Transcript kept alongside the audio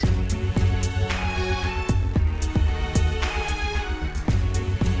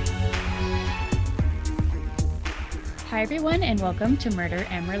Hi, everyone, and welcome to Murder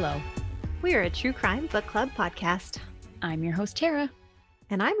and Merlot. We are a true crime book club podcast. I'm your host, Tara.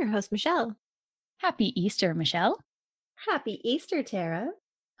 And I'm your host, Michelle. Happy Easter, Michelle. Happy Easter, Tara.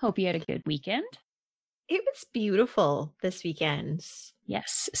 Hope you had a good weekend. It was beautiful this weekend.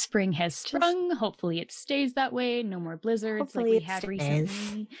 Yes, spring has sprung. Hopefully it stays that way. No more blizzards like we had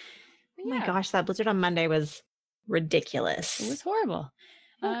recently. Oh my gosh, that blizzard on Monday was ridiculous. It was horrible.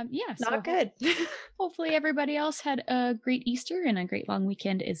 Not good. Hopefully everybody else had a great Easter and a great long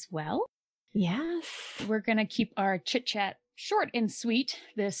weekend as well. Yes. We're going to keep our chit-chat short and sweet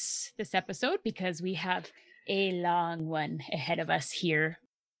this episode because we have a long one ahead of us here.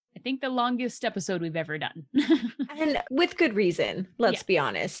 I think the longest episode we've ever done. And with good reason, let's be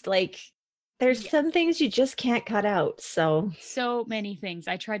honest. Like, there's some things you just can't cut out, so many things.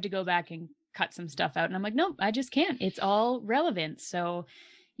 I tried to go back and cut some stuff out, and I'm like, nope, I just can't. It's all relevant. So,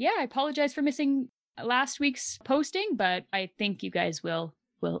 yeah, I apologize for missing last week's posting, but I think you guys will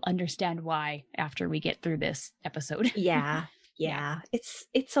understand why after we get through this episode. Yeah.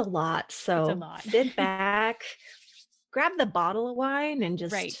 It's a lot. So it's a lot. Sit back, grab the bottle of wine and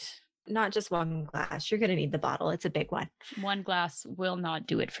just not just one glass. You're going to need the bottle. It's a big one. One glass will not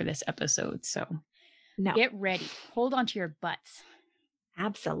do it for this episode. So no. Get ready. Hold on to your butts.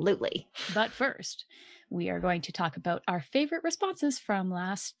 Absolutely. But first, we are going to talk about our favorite responses from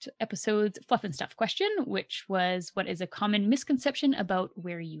last episode's Fluff and Stuff question, which was, what is a common misconception about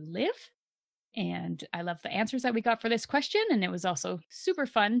where you live? And I love the answers that we got for this question. And it was also super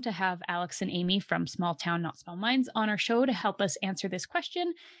fun to have Alex and Amy from Small Town, Not Small Minds on our show to help us answer this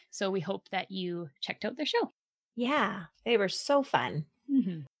question. So we hope that you checked out their show. Yeah, they were so fun.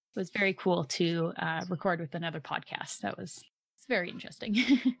 Mm-hmm. It was very cool to record with another podcast. It's very interesting.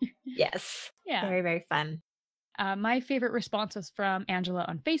 Yes. Yeah. Very, very fun. My favorite response was from Angela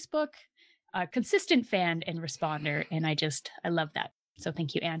on Facebook, a consistent fan and responder. And I love that. So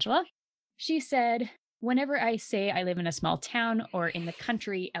thank you, Angela. She said, whenever I say I live in a small town or in the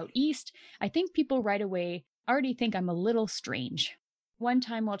country out east, I think people right away already think I'm a little strange. One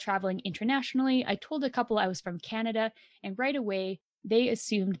time while traveling internationally, I told a couple I was from Canada, and right away, they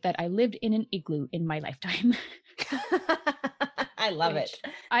assumed that I lived in an igloo in my lifetime. I love it.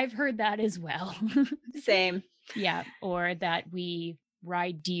 I've heard that as well. Same. Yeah, or that we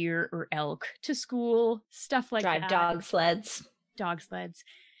ride deer or elk to school, stuff like that. Drive dog sleds. Dog sleds.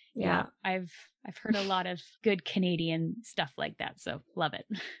 Yeah. I've heard a lot of good Canadian stuff like that, so love it.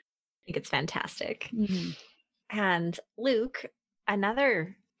 I think it's fantastic. Mm-hmm. And Luke,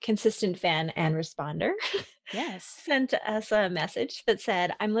 another consistent fan and responder, sent us a message that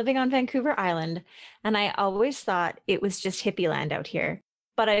said, I'm living on Vancouver Island, and I always thought it was just hippie land out here,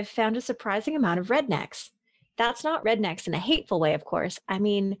 but I've found a surprising amount of rednecks. That's not rednecks in a hateful way, of course. I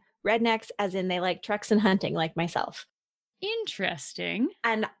mean rednecks as in they like trucks and hunting like myself. Interesting.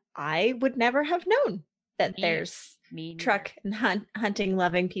 And I would never have known that there's truck and hunting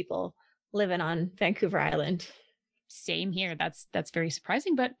loving people living on Vancouver Island. Same here. That's very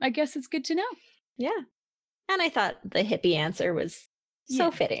surprising, but I guess it's good to know. Yeah. And I thought the hippie answer was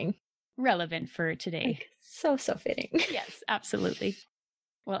so fitting. Relevant for today. Like, so fitting. Yes, absolutely.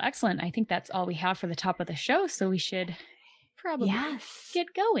 Well, excellent. I think that's all we have for the top of the show, so we should probably get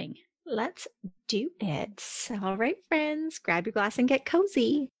going. Let's do it. All right, friends, grab your glass and get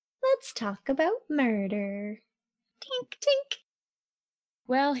cozy. Let's talk about murder. Tink, tink.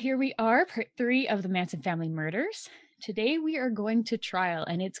 Well, here we are, part 3 of the Manson family murders. Today we are going to trial,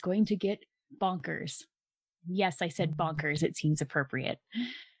 and it's going to get bonkers. Yes, I said bonkers. It seems appropriate.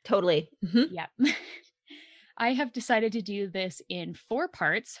 Totally. Mm-hmm. Yeah. I have decided to do this in 4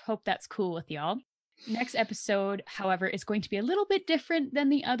 parts. Hope that's cool with y'all. Next episode, however, is going to be a little bit different than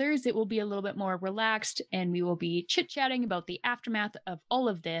the others. It will be a little bit more relaxed, and we will be chit-chatting about the aftermath of all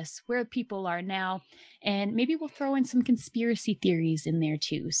of this, where people are now, and maybe we'll throw in some conspiracy theories in there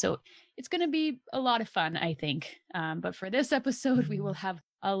too. So it's going to be a lot of fun, I think. But for this episode, we will have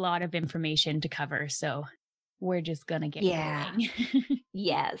a lot of information to cover, so we're just going to get going.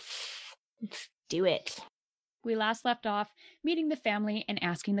 Yes. Let's do it. We last left off meeting the family and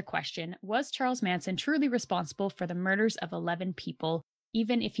asking the question, was Charles Manson truly responsible for the murders of 11 people,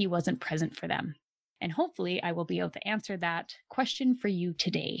 even if he wasn't present for them? And hopefully I will be able to answer that question for you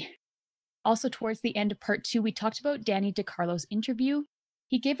today. Also, towards the end of part 2, we talked about Danny DeCarlo's interview.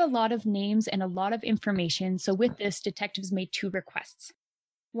 He gave a lot of names and a lot of information, so with this, detectives made 2 requests.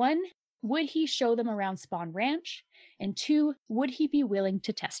 1, would he show them around Spahn Ranch? And 2, would he be willing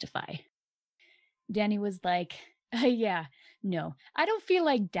to testify? Danny was like, yeah, no, I don't feel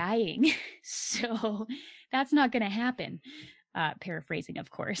like dying, so that's not going to happen. Paraphrasing, of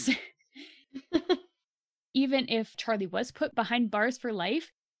course. Even if Charlie was put behind bars for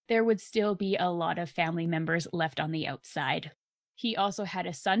life, there would still be a lot of family members left on the outside. He also had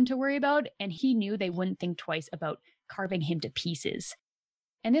a son to worry about, and he knew they wouldn't think twice about carving him to pieces.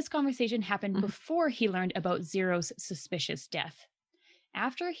 And this conversation happened before he learned about Zero's suspicious death.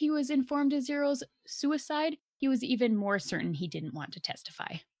 After he was informed of Zero's suicide, he was even more certain he didn't want to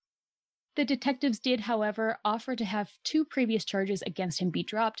testify. The detectives did, however, offer to have 2 previous charges against him be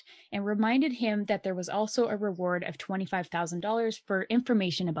dropped and reminded him that there was also a reward of $25,000 for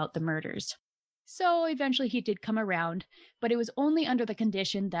information about the murders. So eventually he did come around, but it was only under the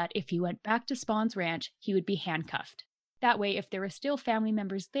condition that if he went back to Spawn's ranch, he would be handcuffed. That way, if there were still family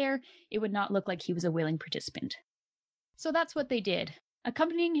members there, it would not look like he was a willing participant. So that's what they did.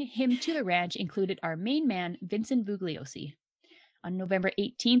 Accompanying him to the ranch included our main man, Vincent Bugliosi. On November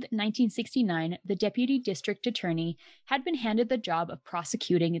 18, 1969, the deputy district attorney had been handed the job of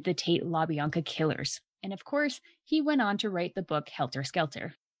prosecuting the Tate LaBianca killers. And of course, he went on to write the book Helter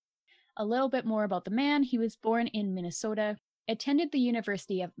Skelter. A little bit more about the man: he was born in Minnesota, attended the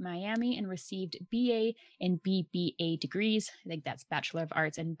University of Miami, and received BA and BBA degrees. I think that's Bachelor of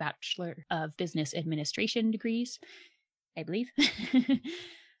Arts and Bachelor of Business Administration degrees, I believe.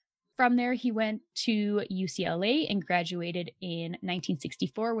 From there, he went to UCLA and graduated in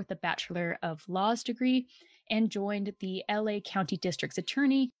 1964 with a Bachelor of Laws degree and joined the LA County District's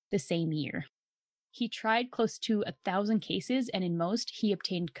attorney the same year. He tried close to 1,000 cases, and in most, he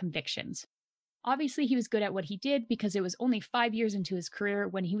obtained convictions. Obviously, he was good at what he did because it was only 5 years into his career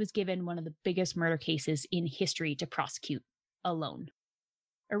when he was given one of the biggest murder cases in history to prosecute alone.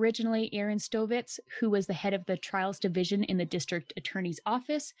 Originally, Aaron Stovitz, who was the head of the trials division in the district attorney's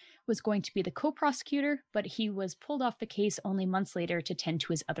office, was going to be the co-prosecutor, but he was pulled off the case only months later to tend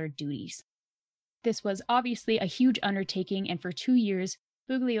to his other duties. This was obviously a huge undertaking, and for 2 years,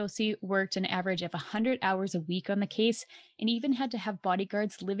 Bugliosi worked an average of 100 hours a week on the case and even had to have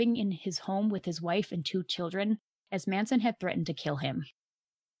bodyguards living in his home with his wife and 2 children, as Manson had threatened to kill him.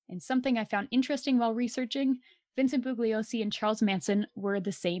 And something I found interesting while researching: Vincent Bugliosi and Charles Manson were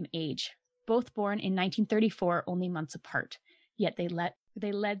the same age, both born in 1934, only months apart, yet they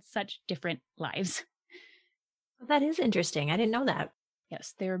led such different lives. That is interesting. I didn't know that.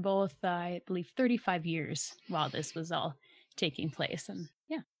 Yes, they were both, I believe, 35 years while this was all taking place. And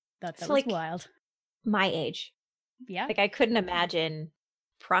yeah, that was like wild. My age. Yeah. Like, I couldn't imagine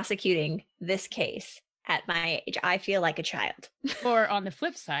prosecuting this case at my age. I feel like a child. Or on the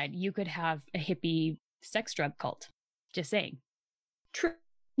flip side, you could have a hippie sex drug cult. Just saying. True.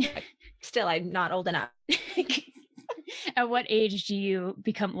 Still, I'm not old enough. At what age do you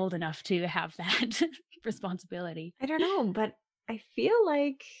become old enough to have that responsibility? I don't know, but I feel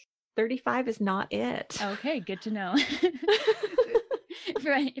like 35 is not it. Okay, good to know.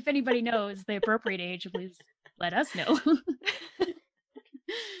 If anybody knows the appropriate age, please let us know.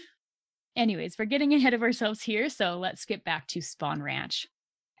 Anyways, we're getting ahead of ourselves here, so let's get back to Spahn Ranch.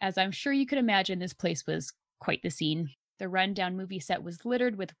 As I'm sure you could imagine, this place was quite the scene. The rundown movie set was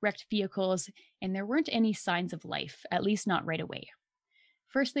littered with wrecked vehicles, and there weren't any signs of life, at least not right away.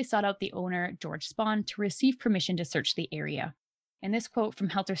 First, they sought out the owner, George Spahn, to receive permission to search the area. And this quote from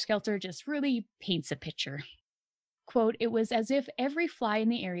Helter Skelter just really paints a picture. Quote, "It was as if every fly in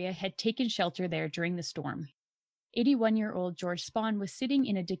the area had taken shelter there during the storm. 81-year-old George Spahn was sitting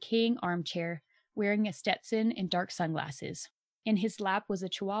in a decaying armchair, wearing a Stetson and dark sunglasses. In his lap was a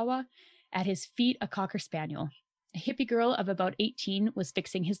Chihuahua, at his feet a Cocker Spaniel. A hippie girl of about 18 was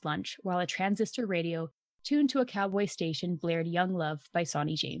fixing his lunch, while a transistor radio tuned to a cowboy station blared Young Love by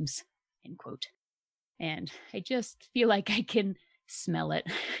Sonny James." End quote. And I just feel like I can smell it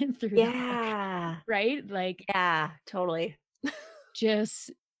through the book, right? Like, yeah, totally.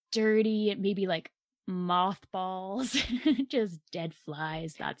 Just dirty, maybe like mothballs, just dead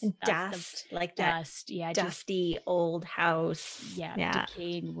flies. That's dust, like dust. That yeah, dusty old house. Yeah,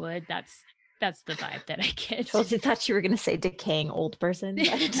 decaying wood. That's the vibe that I get. Totally thought you were going to say decaying old person.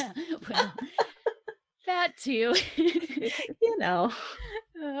 But... well, that too. You know.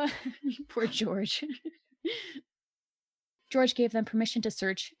 Poor George. George gave them permission to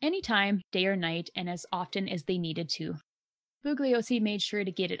search anytime, day or night, and as often as they needed to. Bugliosi made sure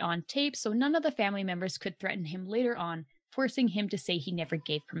to get it on tape so none of the family members could threaten him later on, forcing him to say he never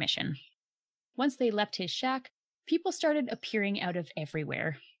gave permission. Once they left his shack, people started appearing out of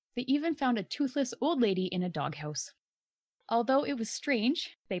everywhere. They even found a toothless old lady in a doghouse. Although it was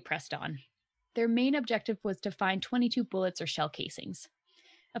strange, they pressed on. Their main objective was to find 22 bullets or shell casings.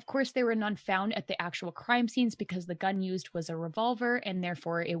 Of course, there were none found at the actual crime scenes because the gun used was a revolver and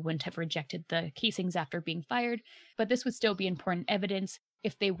therefore it wouldn't have rejected the casings after being fired, but this would still be important evidence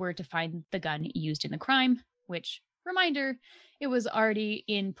if they were to find the gun used in the crime, which, reminder, it was already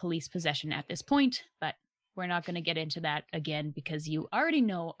in police possession at this point, but we're not going to get into that again because you already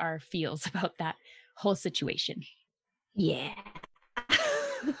know our feels about that whole situation. Yeah.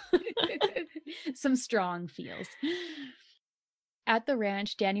 Some strong feels. At the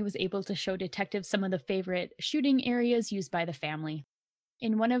ranch, Danny was able to show detectives some of the favorite shooting areas used by the family.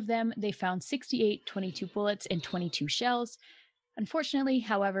 In one of them, they found 68 .22 bullets and 22 shells. Unfortunately,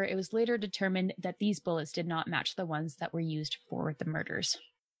 however, it was later determined that these bullets did not match the ones that were used for the murders.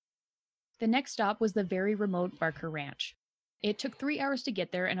 The next stop was the very remote Barker Ranch. It took 3 hours to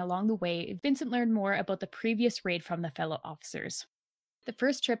get there, and along the way, Vincent learned more about the previous raid from the fellow officers. The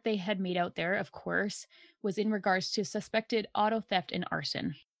first trip they had made out there, of course, was in regards to suspected auto theft and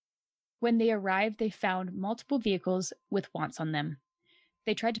arson. When they arrived, they found multiple vehicles with wants on them.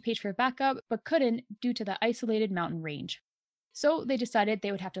 They tried to page for backup, but couldn't due to the isolated mountain range. So they decided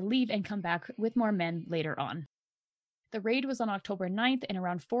they would have to leave and come back with more men later on. The raid was on October 9th, and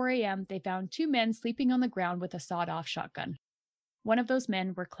around 4 a.m., they found 2 men sleeping on the ground with a sawed-off shotgun. One of those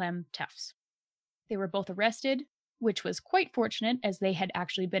men were Clem Tufts. They were both arrested, which was quite fortunate as they had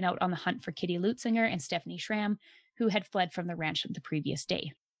actually been out on the hunt for Kitty Lutzinger and Stephanie Schramm, who had fled from the ranch the previous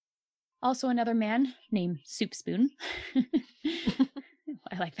day. Also another man named Soup Spoon,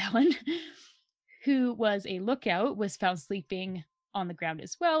 I like that one, who was a lookout, was found sleeping on the ground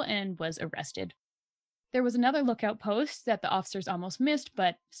as well and was arrested. There was another lookout post that the officers almost missed,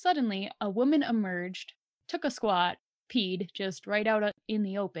 but suddenly a woman emerged, took a squat, peed just right out in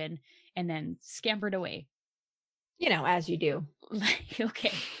the open, and then scampered away. You know, as you do.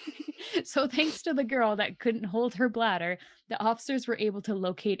 Okay. So thanks to the girl that couldn't hold her bladder, the officers were able to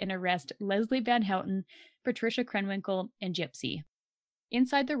locate and arrest Leslie Van Houten, Patricia Krenwinkel, and Gypsy.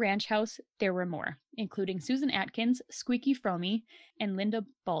 Inside the ranch house, there were more, including Susan Atkins, Squeaky Fromy, and Linda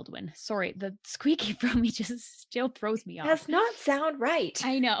Baldwin. Sorry, the Squeaky Fromy just still throws me off. Does not sound right.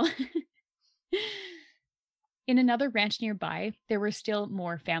 I know. In another ranch nearby, there were still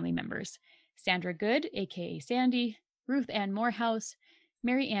more family members. Sandra Good, aka Sandy, Ruth Ann Morehouse,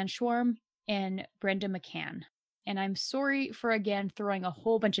 Mary Ann Schwarm, and Brenda McCann. And I'm sorry for again throwing a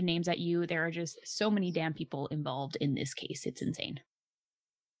whole bunch of names at you. There are just so many damn people involved in this case. It's insane.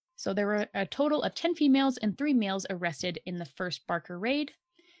 So there were a total of 10 females and 3 males arrested in the first Barker raid.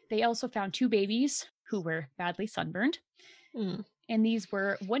 They also found 2 babies who were badly sunburned. And these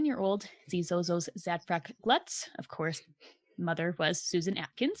were 1-year-old Zizozo's Zadfrak Glutz. Of course, mother was Susan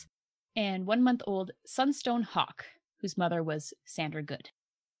Atkins. And 1-month-old Sunstone Hawk, whose mother was Sandra Good.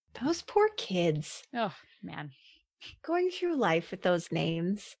 Those poor kids. Oh, man. Going through life with those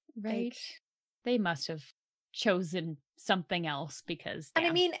names. Right. Like, they must have chosen something else because... Damn.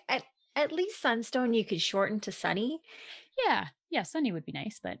 And I mean, at least Sunstone you could shorten to Sunny. Yeah, Sunny would be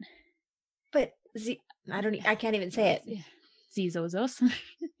nice, but... But I can't even say it. Zizozos.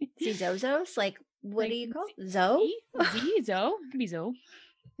 Zizozos? Like, what do you call it? Zoe? Zizo. Could be Zoe.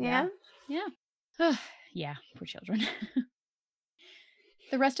 Yeah? Yeah. Yeah, poor children.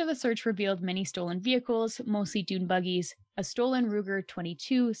 The rest of the search revealed many stolen vehicles, mostly dune buggies, a stolen Ruger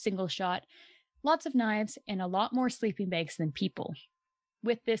 22 single shot, lots of knives, and a lot more sleeping bags than people.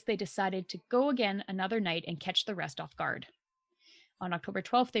 With this, they decided to go again another night and catch the rest off guard. On October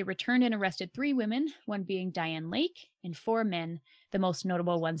 12th, they returned and arrested 3 women, one being Diane Lake, and 4 men, the most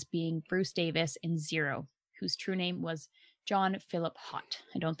notable ones being Bruce Davis and Zero, whose true name was John Philip Hott.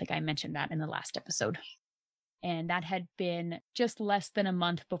 I don't think I mentioned that in the last episode. And that had been just less than a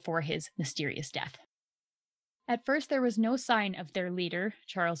month before his mysterious death. At first, there was no sign of their leader,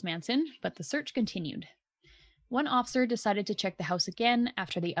 Charles Manson, but the search continued. One officer decided to check the house again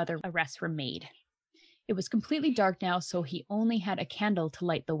after the other arrests were made. It was completely dark now, so he only had a candle to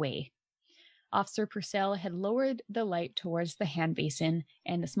light the way. Officer Purcell had lowered the light towards the hand basin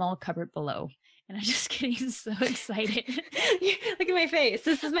and the small cupboard below. And I'm just getting so excited. Look at my face.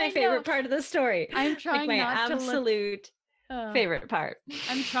 This is my favorite part of the story. I'm trying like not to look... absolute favorite part.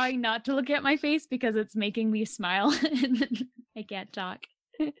 I'm trying not to look at my face because it's making me smile and I can't talk.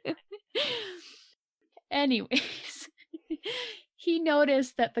 Anyways, he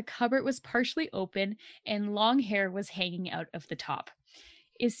noticed that the cupboard was partially open and long hair was hanging out of the top.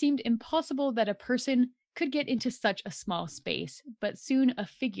 It seemed impossible that a person could get into such a small space, but soon a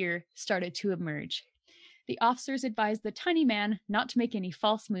figure started to emerge. The officers advised the tiny man not to make any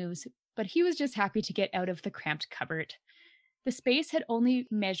false moves, but he was just happy to get out of the cramped cupboard. The space had only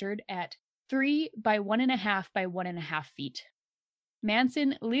measured at 3 by 1.5 by 1.5 feet.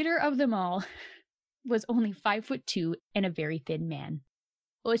 Manson, leader of them all, was only 5'2" and a very thin man.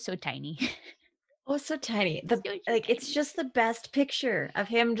 Oh, so tiny. Oh, it's so tiny. So It's tiny. just the best picture of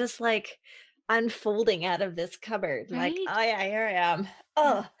him just like unfolding out of this cupboard. Like, Right? oh yeah, here I am.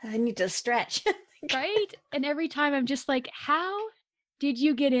 Oh, I need to stretch. Right? And every time I'm just like, how did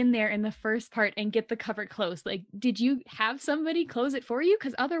you get in there in the first part and get the cupboard closed? Like, did you have somebody close it for you?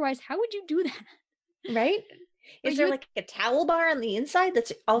 Because otherwise, how would you do that? Right? But Is you there would like a towel bar on the inside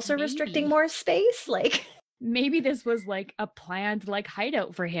that's also restricting maybe. more space? Like, Maybe this was like a planned like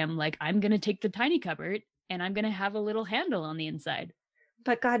hideout for him. Like, I'm gonna take the tiny cupboard and I'm gonna have a little handle on the inside.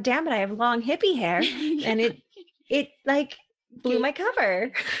 but god damn it, I have long hippie hair Yeah. and it like blew Okay. my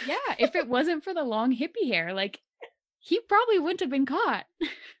cover. Yeah, if it wasn't for the long hippie hair, like he probably wouldn't have been caught.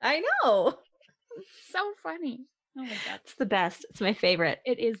 I know. So funny. Oh my god. It's the best. It's my favorite.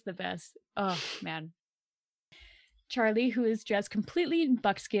 It is the best. Oh man. Charlie, who is dressed completely in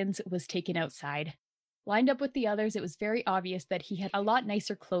buckskins, was taken outside. Lined up with the others, it was very obvious that he had a lot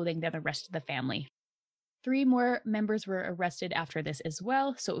nicer clothing than the rest of the family. 3 more members were arrested after this as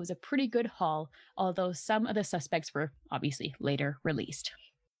well, so it was a pretty good haul, although some of the suspects were obviously later released.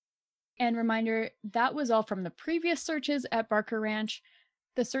 And reminder, that was all from the previous searches at Barker Ranch.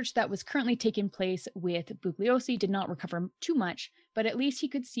 The search that was currently taking place with Bugliosi did not recover too much, but at least he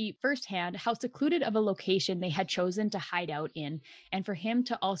could see firsthand how secluded of a location they had chosen to hide out in, and for him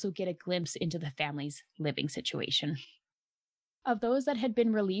to also get a glimpse into the family's living situation. Of those that had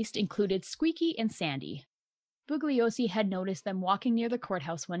been released included Squeaky and Sandy. Bugliosi had noticed them walking near the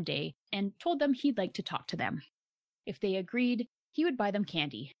courthouse one day and told them he'd like to talk to them. If they agreed, he would buy them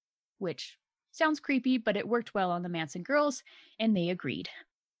candy, which sounds creepy, but it worked well on the Manson girls, and they agreed.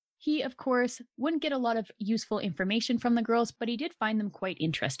 He, of course, wouldn't get a lot of useful information from the girls, but he did find them quite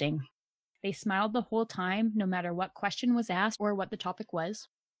interesting. They smiled the whole time, no matter what question was asked or what the topic was.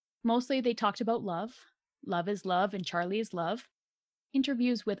 Mostly they talked about love. Love is love and Charlie is love.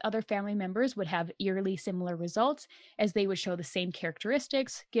 Interviews with other family members would have eerily similar results, as they would show the same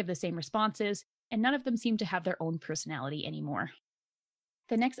characteristics, give the same responses, and none of them seemed to have their own personality anymore.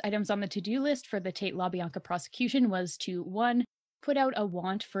 The next items on the to-do list for the Tate LaBianca prosecution was to 1. Put out a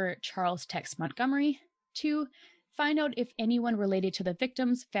warrant for Charles Tex Montgomery. 2. Find out if anyone related to the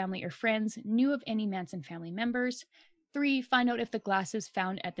victims, family, or friends knew of any Manson family members. 3. Find out if the glasses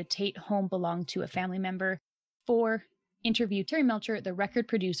found at the Tate home belonged to a family member. 4. Interview Terry Melcher, the record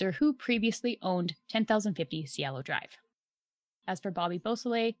producer who previously owned 10,050 Cielo Drive. As for Bobby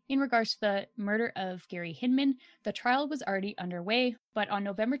Beausoleil, in regards to the murder of Gary Hinman, the trial was already underway, but on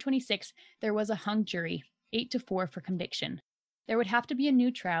November 26, there was a hung jury, 8-4 for conviction. There would have to be a new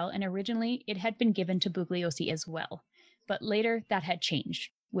trial, and originally it had been given to Bugliosi as well. But later that had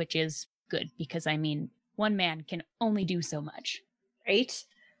changed, which is good, because I mean, one man can only do so much. Right?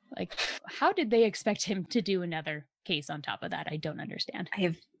 Like, how did they expect him to do another case on top of that? I don't understand. I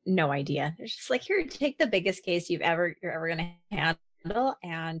have no idea. It's just like, here, take the biggest case you're ever going to handle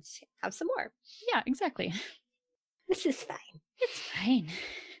and have some more. Yeah, exactly. This is fine. It's fine.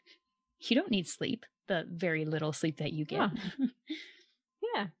 You don't need sleep, the very little sleep that you get. Oh.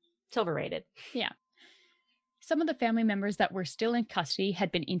 Yeah, it's overrated. Yeah. Some of the family members that were still in custody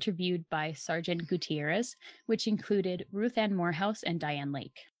had been interviewed by Sergeant Gutierrez, which included Ruth Ann Morehouse and Diane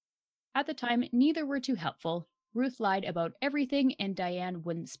Lake. At the time, neither were too helpful. Ruth lied about everything and Diane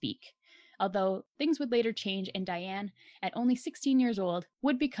wouldn't speak. Although things would later change, and Diane, at only 16 years old,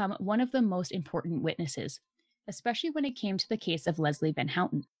 would become one of the most important witnesses, especially when it came to the case of Leslie Van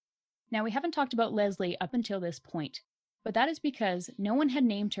Houten. Now, we haven't talked about Leslie up until this point, but that is because no one had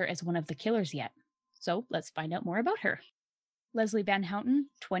named her as one of the killers yet. So let's find out more about her. Leslie Van Houten,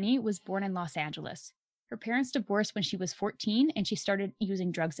 20, was born in Los Angeles. Her parents divorced when she was 14, and she started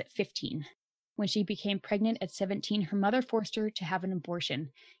using drugs at 15. When she became pregnant at 17, her mother forced her to have an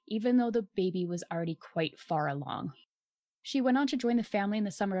abortion, even though the baby was already quite far along. She went on to join the family in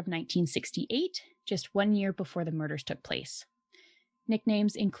the summer of 1968, just 1 year before the murders took place.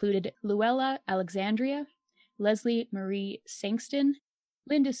 Nicknames included Luella Alexandria, Leslie Marie Sangston,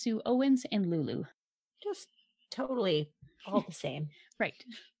 Linda Sue Owens, and Lulu. Just totally all the same. Right.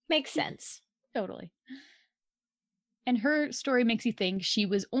 Makes sense. Totally. And her story makes you think she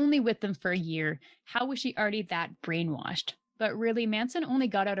was only with them for a year. How was she already that brainwashed? But really, Manson only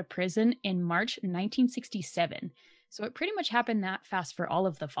got out of prison in March 1967. So it pretty much happened that fast for all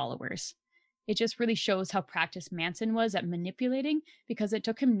of the followers. It just really shows how practiced Manson was at manipulating, because it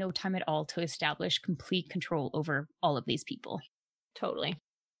took him no time at all to establish complete control over all of these people. Totally.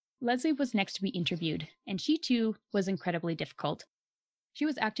 Leslie was next to be interviewed, and she too was incredibly difficult. She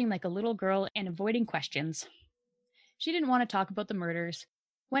was acting like a little girl and avoiding questions. She didn't want to talk about the murders.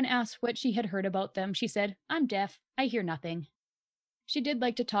 When asked what she had heard about them, she said, "I'm deaf. I hear nothing." She did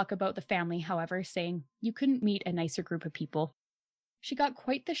like to talk about the family, however, saying, "You couldn't meet a nicer group of people." She got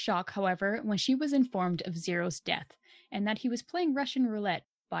quite the shock, however, when she was informed of Zero's death and that he was playing Russian roulette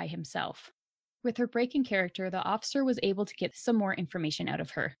by himself. With her break in character, the officer was able to get some more information out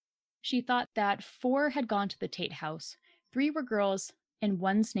of her. She thought that 4 had gone to the Tate house, 3 were girls, and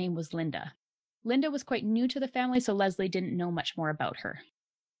one's name was Linda. Linda was quite new to the family, so Leslie didn't know much more about her.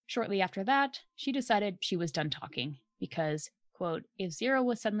 Shortly after that, she decided she was done talking because, quote, "If Zero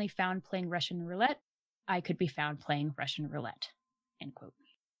was suddenly found playing Russian roulette, I could be found playing Russian roulette," end quote.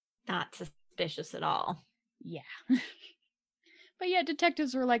 Not suspicious at all. Yeah. But yeah,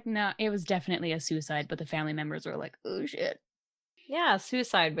 detectives were like, nah, it was definitely a suicide, but the family members were like, oh shit. Yeah,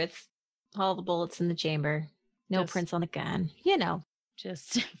 suicide with all the bullets in the chamber. No prints on the gun. You know.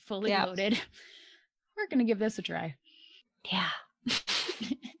 Just fully loaded. We're going to give this a try. Yeah.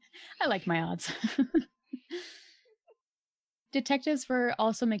 I like my odds. Detectives were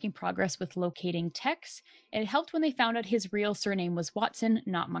also making progress with locating Tex. It helped when they found out his real surname was Watson,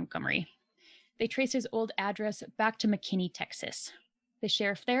 not Montgomery. They traced his old address back to McKinney, Texas. The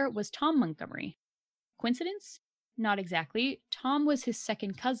sheriff there was Tom Montgomery. Coincidence? Not exactly. Tom was his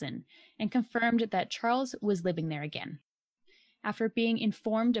second cousin and confirmed that Charles was living there again. After being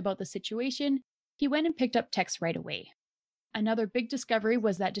informed about the situation, he went and picked up Tex right away. Another big discovery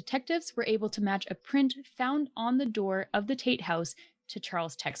was that detectives were able to match a print found on the door of the Tate house to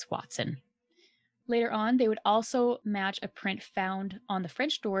Charles Tex Watson. Later on, they would also match a print found on the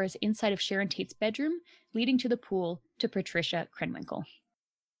French doors inside of Sharon Tate's bedroom, leading to the pool to Patricia Krenwinkel.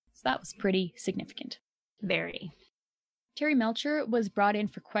 So that was pretty significant. Very. Terry Melcher was brought in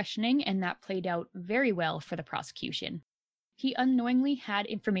for questioning, and that played out very well for the prosecution. He unknowingly had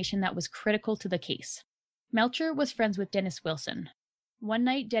information that was critical to the case. Melcher was friends with Dennis Wilson. One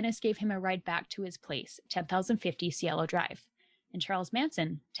night, Dennis gave him a ride back to his place, 10,050 Cielo Drive, and Charles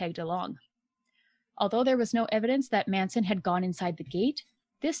Manson tagged along. Although there was no evidence that Manson had gone inside the gate,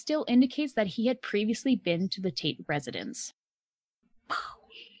 this still indicates that he had previously been to the Tate residence.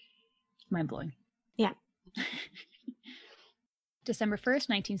 Mind-blowing. Yeah. December 1st,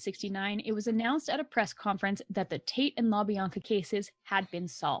 1969, it was announced at a press conference that the Tate and LaBianca cases had been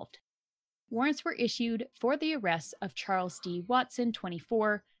solved. Warrants were issued for the arrests of Charles D. Watson,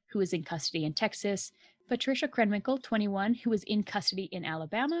 24, who was in custody in Texas, Patricia Krenwinkel, 21, who was in custody in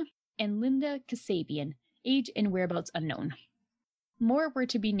Alabama, and Linda Kasabian, age and whereabouts unknown. More were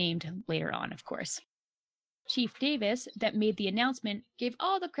to be named later on, of course. Chief Davis, that made the announcement, gave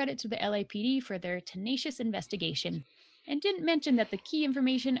all the credit to the LAPD for their tenacious investigation, and didn't mention that the key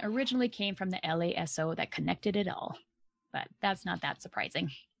information originally came from the LASO that connected it all. But that's not that surprising.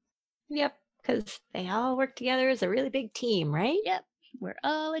 Yep, because they all work together as a really big team, right? Yep, we're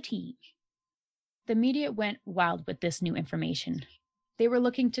all a team. The media went wild with this new information. They were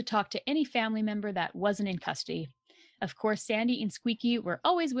looking to talk to any family member that wasn't in custody. Of course, Sandy and Squeaky were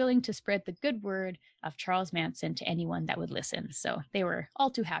always willing to spread the good word of Charles Manson to anyone that would listen, so they were all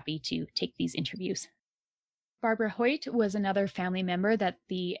too happy to take these interviews. Barbara Hoyt was another family member that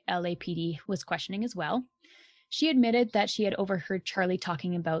the LAPD was questioning as well. She admitted that she had overheard Charlie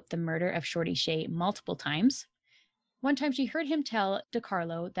talking about the murder of Shorty Shea multiple times. One time she heard him tell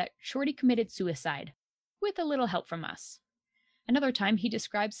DeCarlo that Shorty committed suicide, with a little help from us. Another time he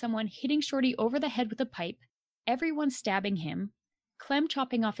described someone hitting Shorty over the head with a pipe, everyone stabbing him, Clem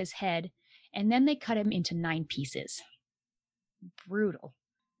chopping off his head, and then they cut him into 9 pieces. Brutal.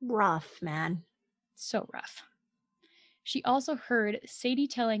 Rough, man. So rough. She also heard Sadie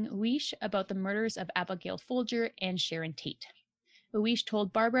telling Uish about the murders of Abigail Folger and Sharon Tate. Uish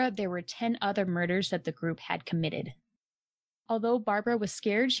told Barbara there were 10 other murders that the group had committed. Although Barbara was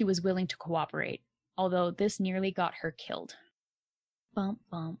scared, she was willing to cooperate, although this nearly got her killed. Bum,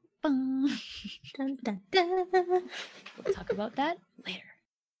 bum, bum. Dun, dun, dun. We'll talk about that later.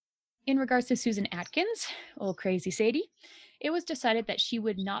 In regards to Susan Atkins, old crazy Sadie, it was decided that she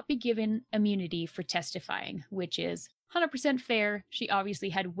would not be given immunity for testifying, which is 100% fair. She obviously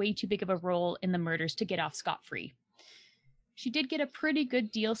had way too big of a role in the murders to get off scot-free. She did get a pretty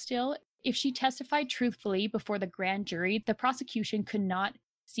good deal still. If she testified truthfully before the grand jury, the prosecution could not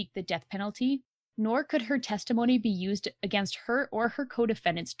seek the death penalty, nor could her testimony be used against her or her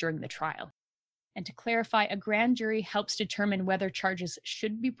co-defendants during the trial. And to clarify, a grand jury helps determine whether charges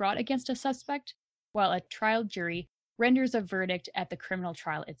should be brought against a suspect, while a trial jury renders a verdict at the criminal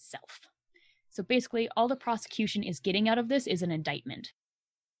trial itself. So basically, all the prosecution is getting out of this is an indictment.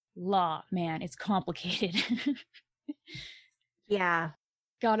 Law, man, it's complicated. Yeah.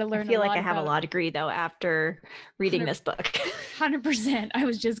 Gotta learn I feel like I have a law degree, though, after reading this book. 100%. I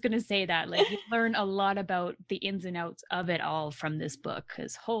was just going to say that. Like, you learn a lot about the ins and outs of it all from this book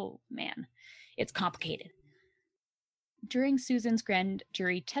because, oh, man, it's complicated. During Susan's grand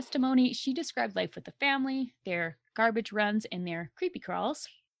jury testimony, she described life with the family, their garbage runs, and their creepy crawls.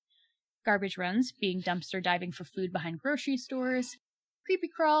 Garbage runs being dumpster diving for food behind grocery stores. Creepy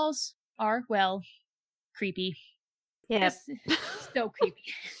crawls are, well, creepy. Yep. So creepy.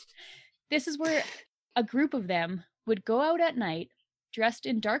 This is where a group of them would go out at night, dressed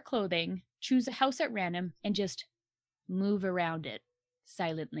in dark clothing, choose a house at random, and just move around it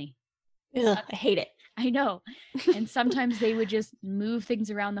silently. Ugh, I hate it. I know. And sometimes they would just move things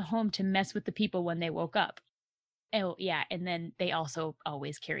around the home to mess with the people when they woke up. Oh, yeah. And then they also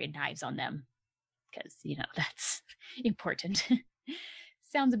always carried knives on them because, you know, that's important.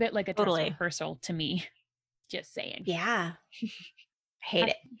 Sounds a bit like a dress rehearsal to me. Just saying. Yeah. Hate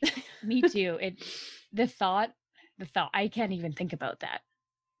it. Me too. The thought, I can't even think about that.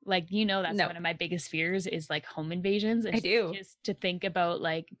 Like, you know, that's one of my biggest fears is like home invasions. I do. Just to think about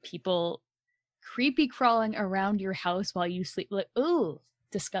like people creepy crawling around your house while you sleep. Like, ooh,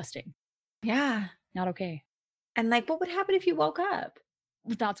 disgusting. Yeah. Not okay. And like, what would happen if you woke up?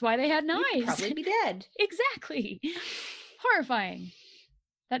 That's why they had knives. You'd probably be dead. Exactly. Horrifying.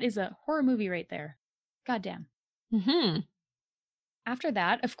 That is a horror movie right there. Goddamn. Mm-hmm. After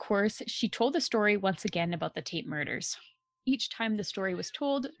that, of course, she told the story once again about the Tate murders. Each time the story was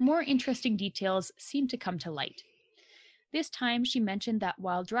told, more interesting details seemed to come to light. This time, she mentioned that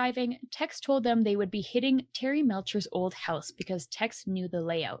while driving, Tex told them they would be hitting Terry Melcher's old house because Tex knew the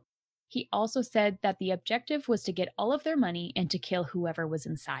layout. He also said that the objective was to get all of their money and to kill whoever was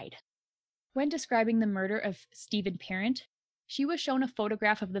inside. When describing the murder of Stephen Parent, she was shown a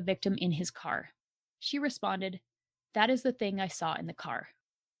photograph of the victim in his car. She responded, "That is the thing I saw in the car."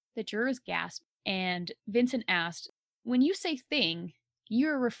 The jurors gasped, and Vincent asked, "When you say thing,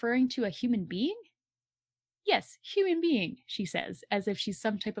 you're referring to a human being?" "Yes, human being," she says, as if she's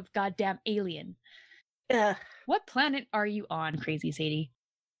some type of goddamn alien. Ugh. What planet are you on, Crazy Sadie?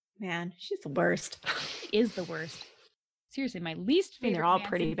 Man, she's the worst. She is the worst. Seriously, my least favorite. They're all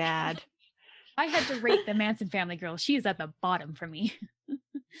pretty bad. I had to rate the Manson family girls. She is at the bottom for me.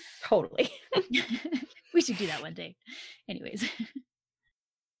 Totally. We should do that one day. Anyways.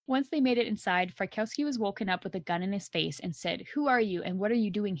 Once they made it inside, Frykowski was woken up with a gun in his face and said, "Who are you and what are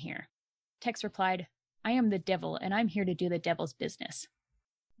you doing here?" Tex replied, "I am the devil and I'm here to do the devil's business."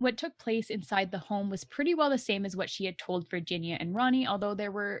 What took place inside the home was pretty well the same as what she had told Virginia and Ronnie, although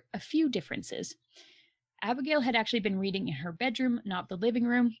there were a few differences. Abigail had actually been reading in her bedroom, not the living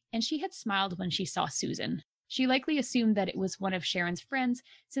room, and she had smiled when she saw Susan. She likely assumed that it was one of Sharon's friends,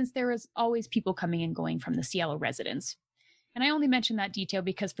 since there was always people coming and going from the Cielo residence. And I only mention that detail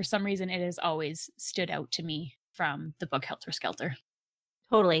because for some reason it has always stood out to me from the book Helter Skelter.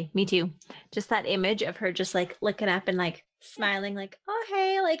 Totally. Me too. Just that image of her just like looking up and like smiling like, "Oh,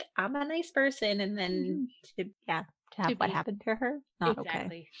 hey, like I'm a nice person." And then to have what happened to her. Not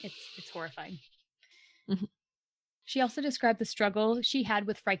exactly. Okay. It's horrifying. Mm-hmm. She also described the struggle she had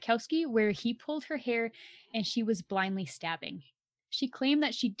with Frykowski, where he pulled her hair and she was blindly stabbing. She claimed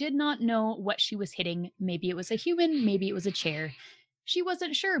that she did not know what she was hitting. Maybe it was a human, maybe it was a chair. She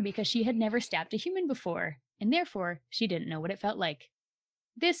wasn't sure because she had never stabbed a human before, and therefore she didn't know what it felt like.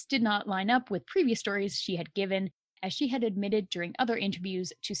 This did not line up with previous stories she had given, as she had admitted during other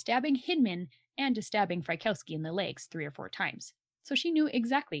interviews to stabbing Hinman and to stabbing Frykowski in the legs 3 or 4 times. So she knew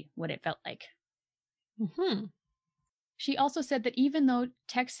exactly what it felt like. Mm-hmm. She also said that even though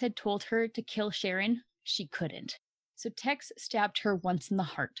Tex had told her to kill Sharon, she couldn't. So Tex stabbed her once in the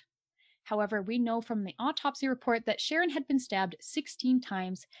heart. However, we know from the autopsy report that Sharon had been stabbed 16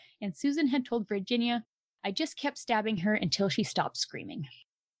 times, and Susan had told Virginia, "I just kept stabbing her until she stopped screaming."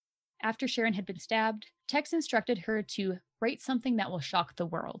 After Sharon had been stabbed, Tex instructed her to write something that will shock the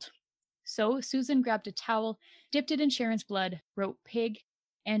world. So Susan grabbed a towel, dipped it in Sharon's blood, wrote "pig,"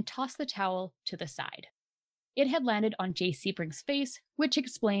 and tossed the towel to the side. It had landed on Jay Sebring's face, which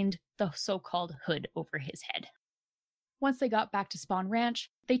explained the so-called hood over his head. Once they got back to Spawn Ranch,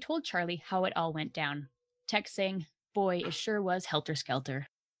 they told Charlie how it all went down. Tex saying, "Boy, it sure was helter-skelter."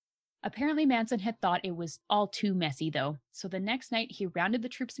 Apparently Manson had thought it was all too messy, though, so the next night he rounded the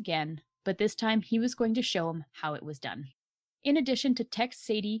troops again, but this time he was going to show them how it was done. In addition to Tex,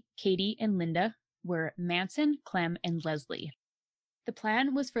 Sadie, Katie, and Linda were Manson, Clem, and Leslie. The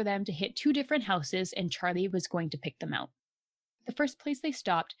plan was for them to hit 2 different houses, and Charlie was going to pick them out. The first place they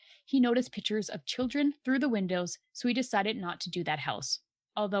stopped, he noticed pictures of children through the windows, so he decided not to do that house.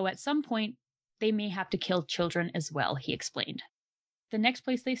 Although at some point, they may have to kill children as well, he explained. The next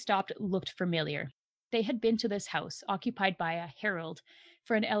place they stopped looked familiar. They had been to this house, occupied by a Harold,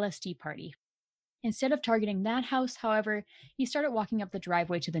 for an LSD party. Instead of targeting that house, however, he started walking up the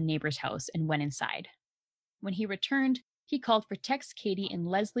driveway to the neighbor's house and went inside. When he returned, he called for Tex, Katie, and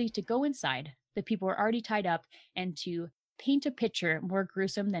Leslie to go inside. The people were already tied up, and to paint a picture more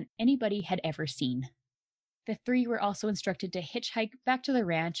gruesome than anybody had ever seen. The three were also instructed to hitchhike back to the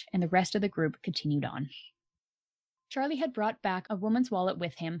ranch, and the rest of the group continued on. Charlie had brought back a woman's wallet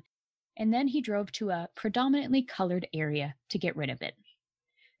with him, and then he drove to a predominantly colored area to get rid of it.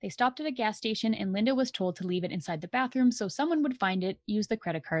 They stopped at a gas station, and Linda was told to leave it inside the bathroom so someone would find it, use the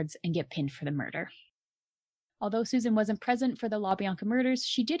credit cards, and get pinned for the murder. Although Susan wasn't present for the LaBianca murders,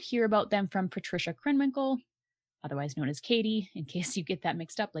 she did hear about them from Patricia Krenwinkel, otherwise known as Katie, in case you get that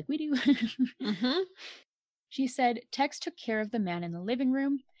mixed up like we do. She said Tex took care of the man in the living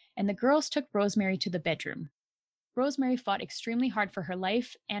room, and the girls took Rosemary to the bedroom. Rosemary fought extremely hard for her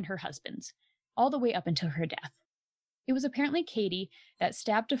life and her husband's, all the way up until her death. It was apparently Katie that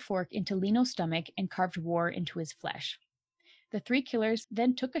stabbed a fork into Lino's stomach and carved war into his flesh. The three killers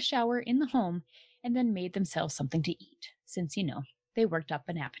then took a shower in the home and then made themselves something to eat, since, they worked up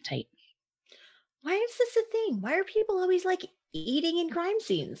an appetite. Why is this a thing? Why are people always, eating in crime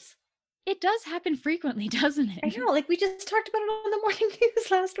scenes? It does happen frequently, doesn't it? I know, we just talked about it on the morning news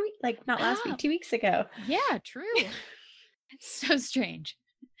last week. Not last week, 2 weeks ago. Yeah, true. It's so strange.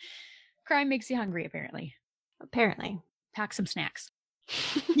 Crime makes you hungry, apparently. Apparently. Pack some snacks.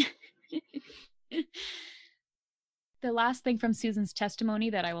 The last thing from Susan's testimony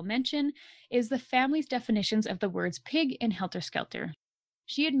that I will mention is the family's definitions of the words pig and helter-skelter.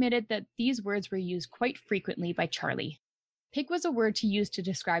 She admitted that these words were used quite frequently by Charlie. Pig was a word to use to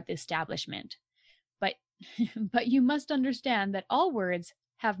describe the establishment. But you must understand that all words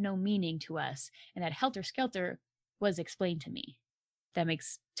have no meaning to us, and that helter-skelter was explained to me. That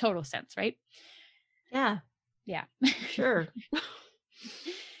makes total sense, right? Yeah. Yeah. Sure.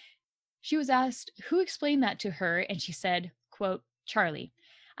 She was asked who explained that to her, and she said, quote, Charlie.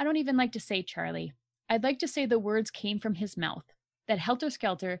 I don't even like to say Charlie. I'd like to say the words came from his mouth, that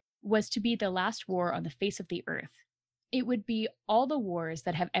helter-skelter was to be the last war on the face of the earth. It would be all the wars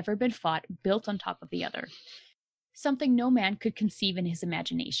that have ever been fought built on top of the other. Something no man could conceive in his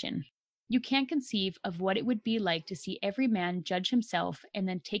imagination. You can't conceive of what it would be like to see every man judge himself and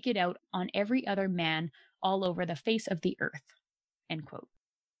then take it out on every other man all over the face of the earth. End quote.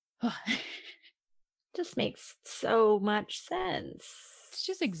 Just makes so much sense. It's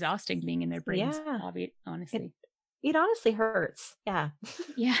just exhausting being in their brains, honestly. It honestly hurts. Yeah.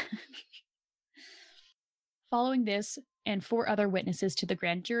 Yeah. Following this and 4 other witnesses to the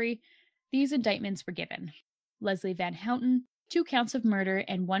grand jury, these indictments were given. Leslie Van Houten, 2 counts of murder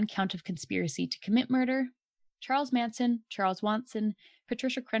and 1 count of conspiracy to commit murder. Charles Manson, Charles Watson,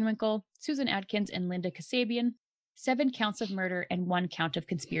 Patricia Krenwinkel, Susan Atkins, and Linda Kasabian, 7 counts of murder and 1 count of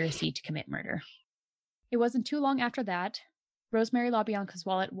conspiracy to commit murder. It wasn't too long after that. Rosemary LaBianca's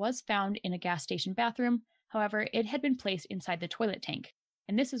wallet was found in a gas station bathroom. However, it had been placed inside the toilet tank,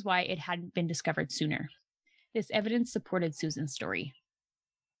 and this is why it hadn't been discovered sooner. This evidence supported Susan's story.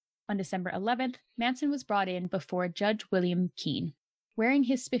 On December 11th, Manson was brought in before Judge William Keene, wearing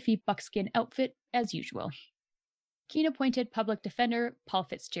his spiffy buckskin outfit as usual. Keene appointed public defender Paul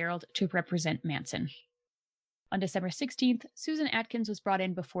Fitzgerald to represent Manson. On December 16th, Susan Atkins was brought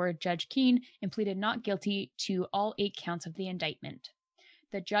in before Judge Keene and pleaded not guilty to all 8 counts of the indictment.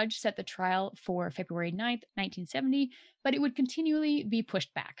 The judge set the trial for February 9th, 1970, but it would continually be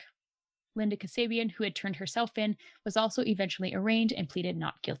pushed back. Linda Kasabian, who had turned herself in, was also eventually arraigned and pleaded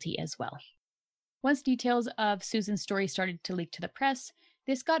not guilty as well. Once details of Susan's story started to leak to the press,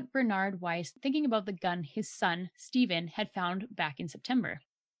 this got Bernard Weiss thinking about the gun his son, Stephen, had found back in September.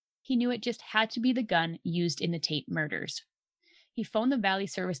 He knew it just had to be the gun used in the Tate murders. He phoned the Valley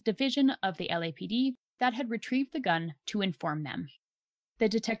Service Division of the LAPD that had retrieved the gun to inform them. The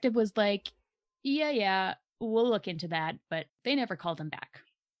detective was like, yeah, we'll look into that, but they never called him back.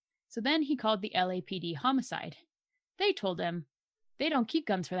 So then he called the LAPD homicide. They told him they don't keep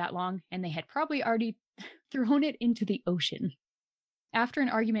guns for that long, and they had probably already thrown it into the ocean. After an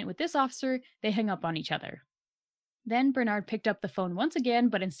argument with this officer, they hung up on each other. Then Bernard picked up the phone once again,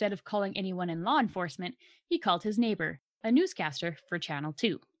 but instead of calling anyone in law enforcement, he called his neighbor, a newscaster for Channel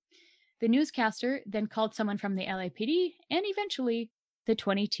 2. The newscaster then called someone from the LAPD, and eventually, the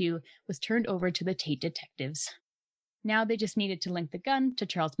 22 was turned over to the Tate detectives. Now they just needed to link the gun to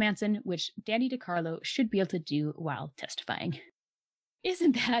Charles Manson, which Danny DiCarlo should be able to do while testifying.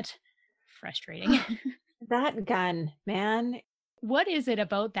 Isn't that frustrating? That gun, man. What is it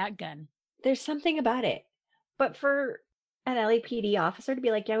about that gun? There's something about it. But for an LAPD officer to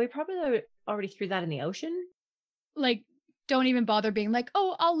be like, yeah, we probably already threw that in the ocean. Like, don't even bother being like,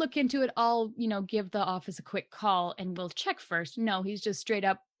 oh, I'll look into it. I'll, give the office a quick call and we'll check first. No, he's just straight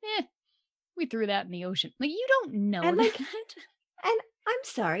up, we threw that in the ocean. Like, you don't know And like, that. and I'm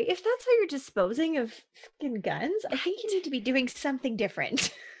sorry, if that's how you're disposing of fucking guns, I think you need to be doing something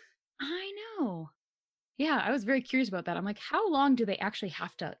different. I know. Yeah, I was very curious about that. I'm like, how long do they actually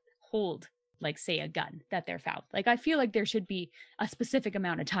have to hold, like, say, a gun that they're found? Like, I feel like there should be a specific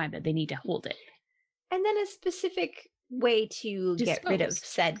amount of time that they need to hold it. And then a specific way to get rid of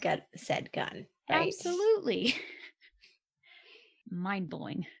said gun, right? Absolutely.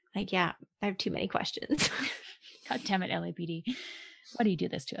 Mind-blowing. Like, yeah, I have too many questions. God damn it, LAPD. Why do you do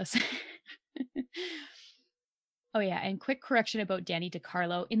this to us? Oh yeah, and quick correction about Danny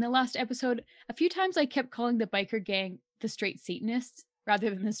DeCarlo. In the last episode, a few times I kept calling the biker gang the straight Satanists rather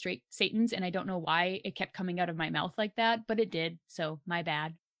than the straight Satans, and I don't know why it kept coming out of my mouth like that, but it did, so my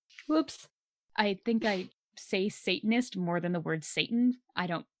bad. Whoops. I think I say Satanist more than the word Satan. I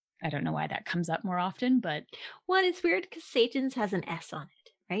don't know why that comes up more often, but... Well, it's weird because Satan's has an S on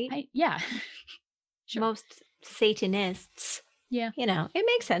it, right? Yeah. Sure. Most Satanists... Yeah. It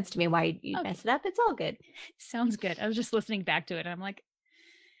makes sense to me why you mess it up. It's all good. Sounds good. I was just listening back to it and I'm like,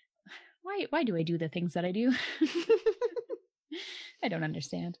 why do I do the things that I do? I don't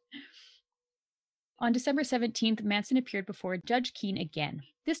understand. On December 17th, Manson appeared before Judge Keene again,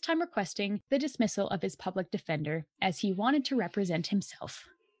 this time requesting the dismissal of his public defender as he wanted to represent himself.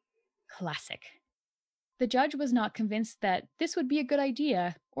 Classic. The judge was not convinced that this would be a good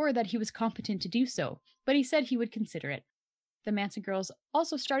idea or that he was competent to do so, but he said he would consider it. The Manson girls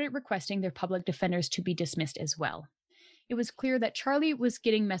also started requesting their public defenders to be dismissed as well. It was clear that Charlie was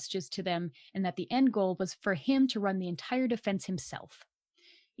getting messages to them and that the end goal was for him to run the entire defense himself.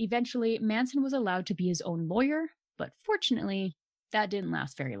 Eventually, Manson was allowed to be his own lawyer, but fortunately, that didn't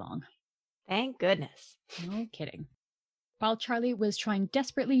last very long. Thank goodness. No kidding. While Charlie was trying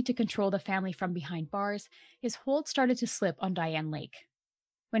desperately to control the family from behind bars, his hold started to slip on Diane Lake.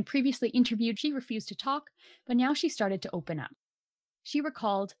 When previously interviewed, she refused to talk, but now she started to open up. She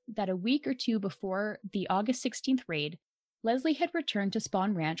recalled that a week or two before the August 16th raid, Leslie had returned to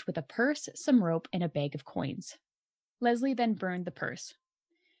Spawn Ranch with a purse, some rope, and a bag of coins. Leslie then burned the purse.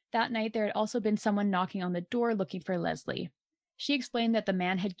 That night, there had also been someone knocking on the door looking for Leslie. She explained that the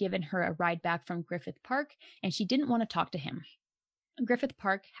man had given her a ride back from Griffith Park, and she didn't want to talk to him. Griffith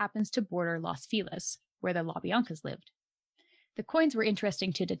Park happens to border Los Feliz, where the LaBiancas lived. The coins were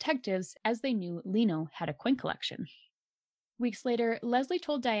interesting to detectives, as they knew Lino had a coin collection. Weeks later, Leslie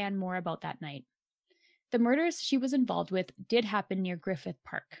told Diane more about that night. The murders she was involved with did happen near Griffith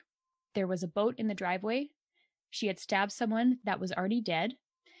Park. There was a boat in the driveway. She had stabbed someone that was already dead.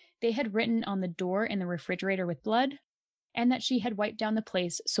 They had written on the door and the refrigerator with blood, and that she had wiped down the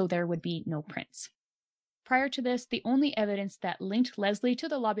place so there would be no prints. Prior to this, the only evidence that linked Leslie to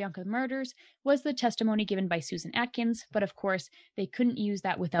the LaBianca murders was the testimony given by Susan Atkins, but of course, they couldn't use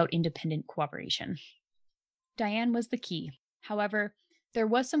that without independent cooperation. Diane was the key. However, there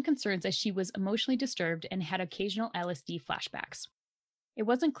was some concerns as she was emotionally disturbed and had occasional LSD flashbacks. It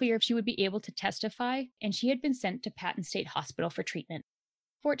wasn't clear if she would be able to testify, and she had been sent to Patton State Hospital for treatment.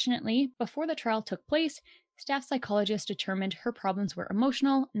 Fortunately, before the trial took place, staff psychologists determined her problems were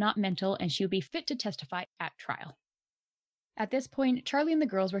emotional, not mental, and she would be fit to testify at trial. At this point, Charlie and the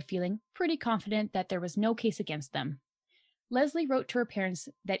girls were feeling pretty confident that there was no case against them. Leslie wrote to her parents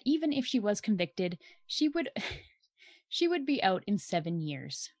that even if she was convicted, she would be out in 7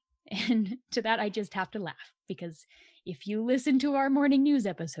 years. And to that, I just have to laugh, because if you listen to our morning news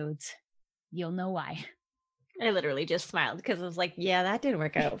episodes, you'll know why. I literally just smiled because I was like, yeah, that didn't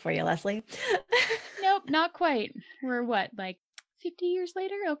work out for you, Leslie. Nope, not quite. We're what, like 50 years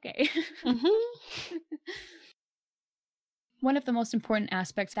later? Okay. Mm-hmm. One of the most important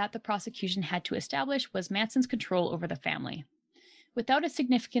aspects that the prosecution had to establish was Manson's control over the family. Without a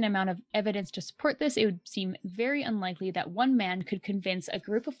significant amount of evidence to support this, it would seem very unlikely that one man could convince a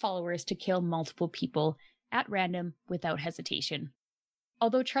group of followers to kill multiple people at random without hesitation.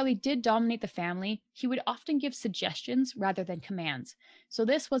 Although Charlie did dominate the family, he would often give suggestions rather than commands, so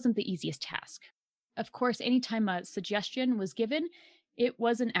this wasn't the easiest task. Of course, anytime a suggestion was given, it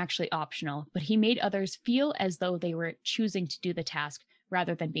wasn't actually optional, but he made others feel as though they were choosing to do the task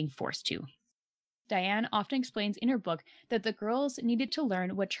rather than being forced to. Diane often explains in her book that the girls needed to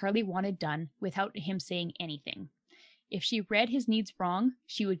learn what Charlie wanted done without him saying anything. If she read his needs wrong,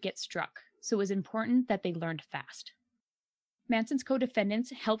 she would get struck, so it was important that they learned fast. Manson's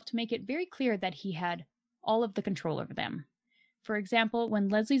co-defendants helped make it very clear that he had all of the control over them. For example, when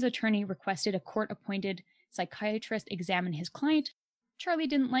Leslie's attorney requested a court-appointed psychiatrist examine his client, Charlie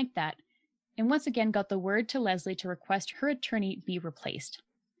didn't like that, and once again got the word to Leslie to request her attorney be replaced.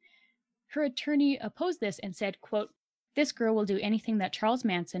 Her attorney opposed this and said, quote, "This girl will do anything that Charles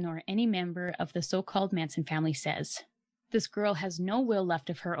Manson or any member of the so-called Manson family says. This girl has no will left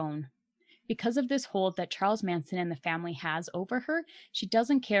of her own. Because of this hold that Charles Manson and the family has over her, she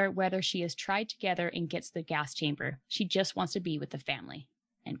doesn't care whether she is tried together and gets the gas chamber. She just wants to be with the family."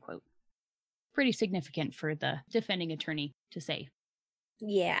 End quote. Pretty significant for the defending attorney to say.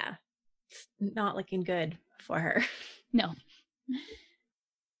 Yeah. It's not looking good for her. No.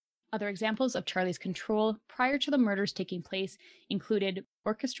 Other examples of Charlie's control prior to the murders taking place included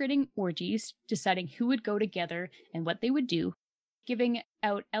orchestrating orgies, deciding who would go together and what they would do, giving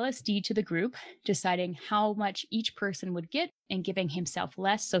out LSD to the group, deciding how much each person would get and giving himself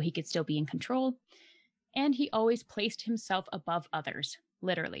less so he could still be in control. And he always placed himself above others,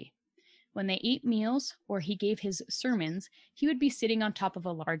 literally. When they ate meals or he gave his sermons, he would be sitting on top of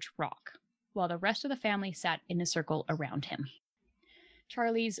a large rock, while the rest of the family sat in a circle around him.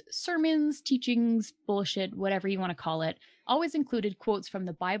 Charlie's sermons, teachings, bullshit, whatever you want to call it, always included quotes from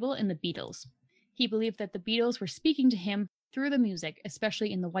the Bible and the Beatles. He believed that the Beatles were speaking to him through the music,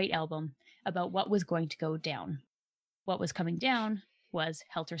 especially in the White Album, about what was going to go down. What was coming down was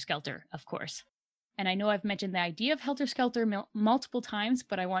Helter Skelter, of course. And I know I've mentioned the idea of Helter Skelter multiple times,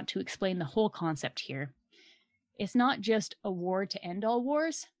 but I want to explain the whole concept here. It's not just a war to end all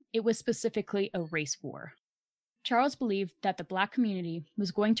wars, it was specifically a race war. Charles believed that the Black community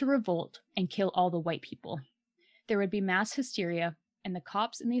was going to revolt and kill all the white people. There would be mass hysteria, and the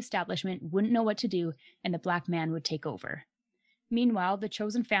cops in the establishment wouldn't know what to do, and the Black man would take over. Meanwhile, the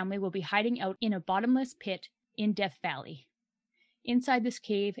chosen family will be hiding out in a bottomless pit in Death Valley. Inside this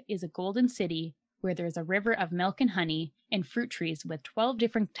cave is a golden city where there is a river of milk and honey and fruit trees with 12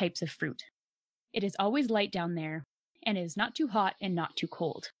 different types of fruit. It is always light down there, and it is not too hot and not too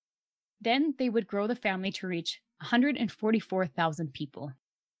cold. Then they would grow the family to reach 144,000 people.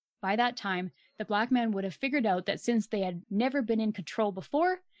 By that time, the Black man would have figured out that since they had never been in control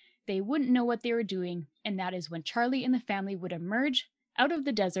before, they wouldn't know what they were doing, and that is when Charlie and the family would emerge out of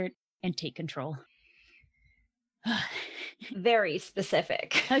the desert and take control. Very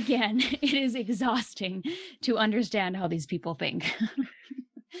specific. Again, it is exhausting to understand how these people think.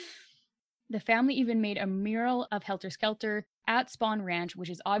 The family even made a mural of Helter Skelter at Spawn Ranch, which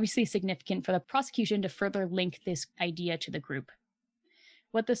is obviously significant for the prosecution to further link this idea to the group.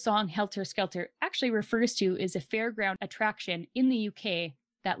 What the song Helter Skelter actually refers to is a fairground attraction in the UK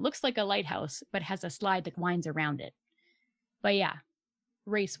that looks like a lighthouse, but has a slide that winds around it. But yeah,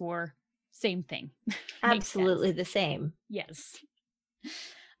 race war, same thing. Absolutely the same. Yes.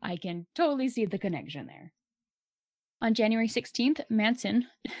 I can totally see the connection there. On January 16th, Manson,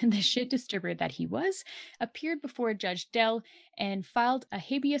 the shit disturber that he was, appeared before Judge Dell and filed a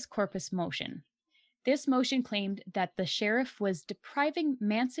habeas corpus motion. This motion claimed that the sheriff was depriving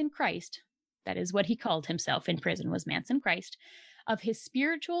Manson Christ, that is what he called himself in prison, was Manson Christ, of his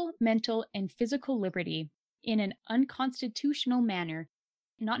spiritual, mental, and physical liberty in an unconstitutional manner,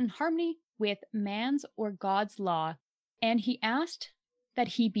 not in harmony with man's or God's law, and he asked that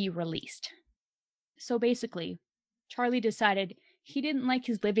he be released. So basically, Charlie decided he didn't like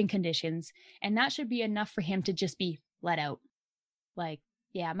his living conditions, and that should be enough for him to just be let out. Like,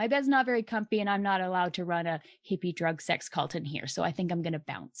 yeah, my bed's not very comfy, and I'm not allowed to run a hippie drug sex cult in here, so I think I'm gonna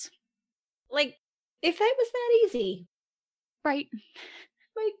bounce. Like, if that was that easy. Right.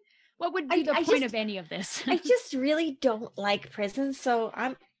 Like, what would be the point of any of this? I just really don't like prisons, so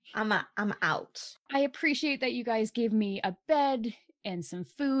I'm out. I appreciate that you guys gave me a bed and some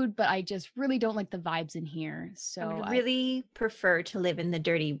food, but I just really don't like the vibes in here. So I would really prefer to live in the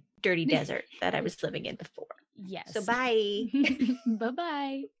dirty desert that I was living in before. Yes. So bye.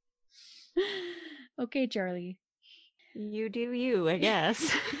 Bye-bye. Okay, Charlie. You do you, I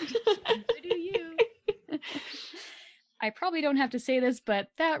guess. You do you. I probably don't have to say this, but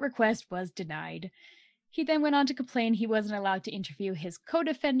that request was denied. He then went on to complain he wasn't allowed to interview his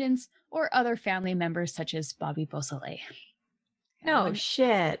co-defendants or other family members such as Bobby Beausoleil. No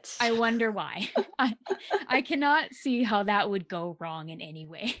shit. I wonder why. I cannot see how that would go wrong in any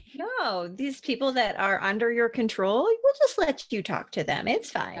way. No, these people that are under your control, we'll just let you talk to them.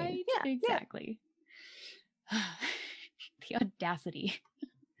 It's fine. Right? Yeah, exactly. Yeah. The audacity.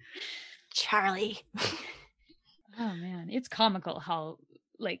 Charlie. Oh man, it's comical how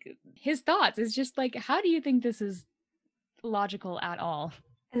like his thoughts is just like, how do you think this is logical at all?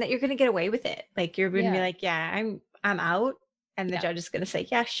 And that you're going to get away with it. Like you're going to be like, yeah, I'm out. And the judge is going to say,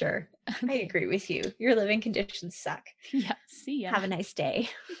 yeah, sure. I agree with you. Your living conditions suck. Yeah. See ya. Have a nice day.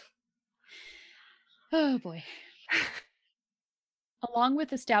 Oh boy. Along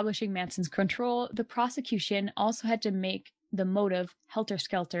with establishing Manson's control, the prosecution also had to make the motive, Helter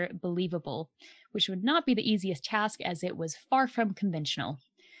Skelter, believable, which would not be the easiest task as it was far from conventional.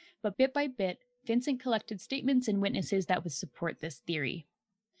 But bit by bit, Vincent collected statements and witnesses that would support this theory.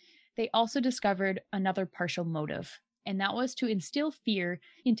 They also discovered another partial motive, and that was to instill fear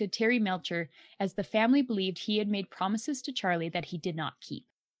into Terry Melcher, as the family believed he had made promises to Charlie that he did not keep.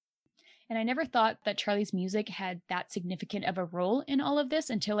 And I never thought that Charlie's music had that significant of a role in all of this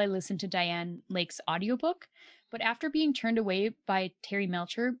until I listened to Diane Lake's audiobook. But after being turned away by Terry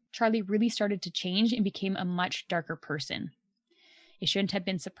Melcher, Charlie really started to change and became a much darker person. It shouldn't have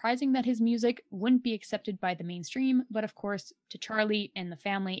been surprising that his music wouldn't be accepted by the mainstream, but of course, to Charlie and the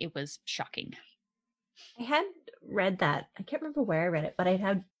family, it was shocking. I had read that. I can't remember where I read it, but I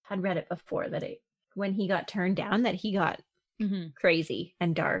had read it before that when he got turned down, that he got crazy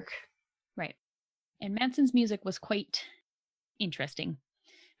and dark. Right. And Manson's music was quite interesting.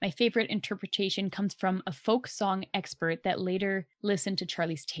 My favorite interpretation comes from a folk song expert that later listened to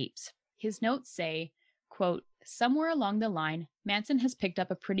Charlie's tapes. His notes say, quote, "Somewhere along the line, Manson has picked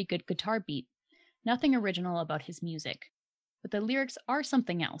up a pretty good guitar beat. Nothing original about his music. But the lyrics are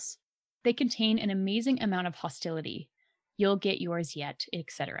something else. They contain an amazing amount of hostility. You'll get yours yet,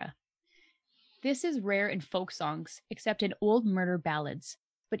 etc. This is rare in folk songs, except in old murder ballads.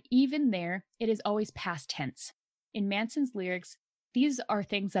 But even there, it is always past tense. In Manson's lyrics, these are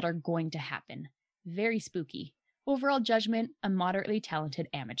things that are going to happen. Very spooky. Overall judgment, a moderately talented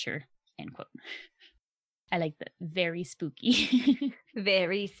amateur." End quote. I like that. Very spooky.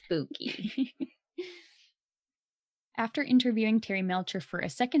 Very spooky. After interviewing Terry Melcher for a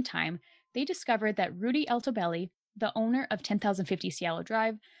second time, they discovered that Rudy Altobelli, the owner of 10,050 Cielo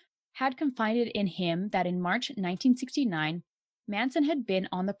Drive, had confided in him that in March 1969, Manson had been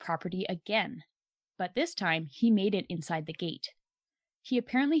on the property again, but this time he made it inside the gate. He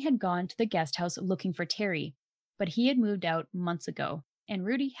apparently had gone to the guest house looking for Terry, but he had moved out months ago, and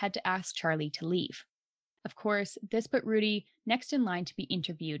Rudy had to ask Charlie to leave. Of course, this put Rudy next in line to be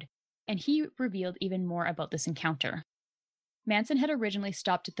interviewed, and he revealed even more about this encounter. Manson had originally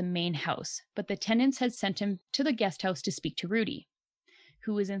stopped at the main house, but the tenants had sent him to the guest house to speak to Rudy.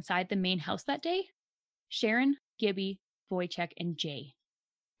 Who was inside the main house that day? Sharon, Gibby, Wojciech, and Jay.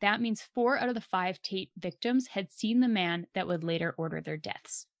 That means 4 out of the 5 Tate victims had seen the man that would later order their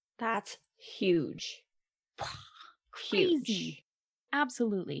deaths. That's huge. Crazy. Huge.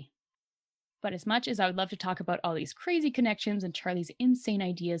 Absolutely. But as much as I would love to talk about all these crazy connections and Charlie's insane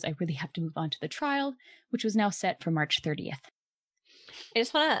ideas, I really have to move on to the trial, which was now set for March 30th. I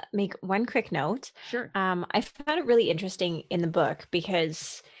just want to make one quick note. Sure. I found it really interesting in the book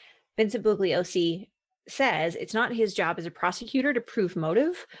because Vincent Bugliosi says it's not his job as a prosecutor to prove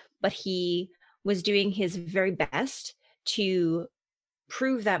motive, but he was doing his very best to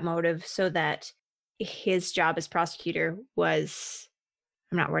prove that motive so that his job as prosecutor was,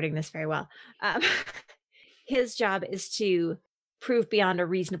 I'm not wording this very well. His job is to prove beyond a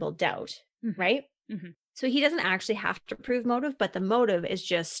reasonable doubt, right? Mm-hmm. So he doesn't actually have to prove motive, but the motive is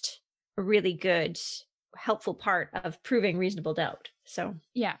just a really good, helpful part of proving reasonable doubt. So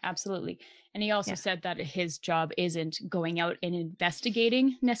yeah, absolutely. And he also said that his job isn't going out and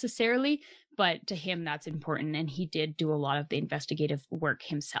investigating necessarily, but to him that's important. And he did do a lot of the investigative work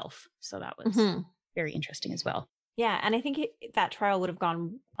himself. So that was very interesting as well. Yeah, and I think that trial would have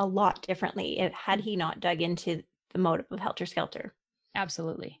gone a lot differently had he not dug into the motive of Helter Skelter.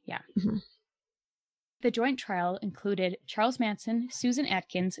 Absolutely, yeah. Mm-hmm. The joint trial included Charles Manson, Susan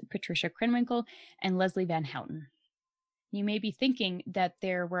Atkins, Patricia Krenwinkel, and Leslie Van Houten. You may be thinking that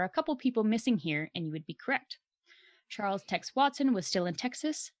there were a couple people missing here, and you would be correct. Charles Tex Watson was still in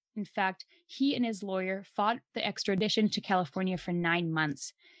Texas. In fact, he and his lawyer fought the extradition to California for 9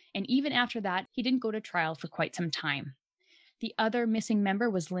 months, and even after that, he didn't go to trial for quite some time. The other missing member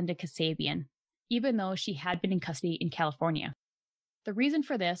was Linda Kasabian, even though she had been in custody in California. The reason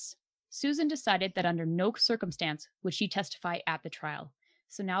for this, Susan decided that under no circumstance would she testify at the trial,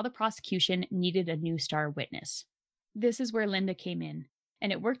 so now the prosecution needed a new star witness. This is where Linda came in,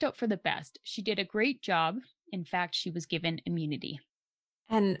 and it worked out for the best. She did a great job. In fact, she was given immunity.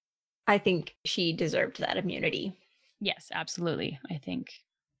 And I think she deserved that immunity. Yes, absolutely. I think,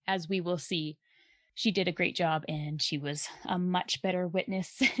 as we will see, she did a great job, and she was a much better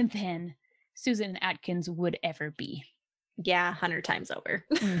witness than Susan Atkins would ever be. Yeah, 100 times over.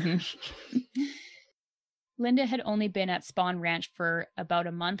 Linda had only been at Spawn Ranch for about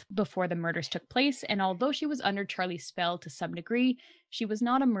a month before the murders took place, and although she was under Charlie's spell to some degree, she was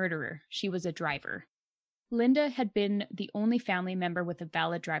not a murderer. She was a driver. Linda had been the only family member with a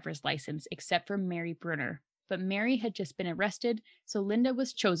valid driver's license except for Mary Brunner, but Mary had just been arrested, so Linda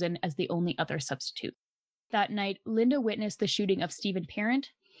was chosen as the only other substitute. That night, Linda witnessed the shooting of Stephen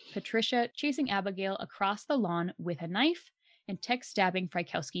Parent, Patricia chasing Abigail across the lawn with a knife, and Tex stabbing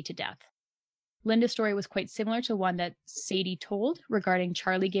Frykowski to death. Linda's story was quite similar to one that Sadie told regarding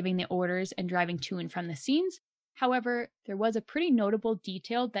Charlie giving the orders and driving to and from the scenes. However, there was a pretty notable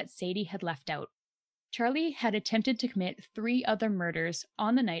detail that Sadie had left out. Charlie had attempted to commit 3 other murders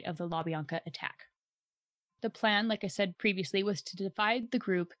on the night of the LaBianca attack. The plan, like I said previously, was to divide the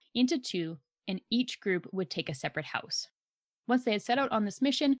group into 2, and each group would take a separate house. Once they had set out on this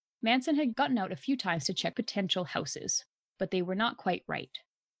mission, Manson had gotten out a few times to check potential houses, but they were not quite right.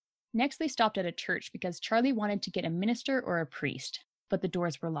 Next, they stopped at a church because Charlie wanted to get a minister or a priest, but the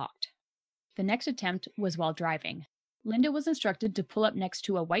doors were locked. The next attempt was while driving. Linda was instructed to pull up next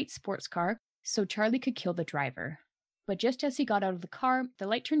to a white sports car so Charlie could kill the driver. But just as he got out of the car, the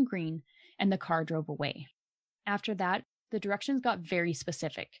light turned green and the car drove away. After that, the directions got very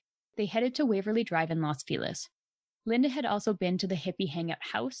specific. They headed to Waverly Drive in Los Feliz. Linda had also been to the hippie hangout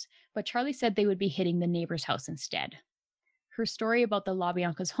house, but Charlie said they would be hitting the neighbor's house instead. Her story about the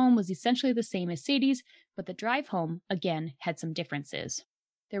LaBianca's home was essentially the same as Sadie's, but the drive home, again, had some differences.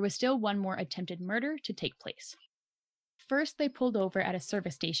 There was still one more attempted murder to take place. First, they pulled over at a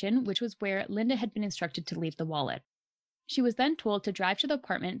service station, which was where Linda had been instructed to leave the wallet. She was then told to drive to the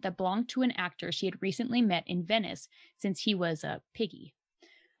apartment that belonged to an actor she had recently met in Venice, since he was a piggy.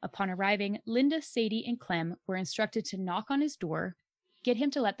 Upon arriving, Linda, Sadie, and Clem were instructed to knock on his door, get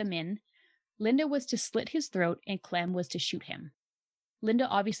him to let them in. Linda was to slit his throat, and Clem was to shoot him. Linda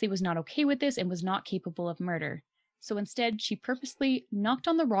obviously was not okay with this and was not capable of murder. So instead, she purposely knocked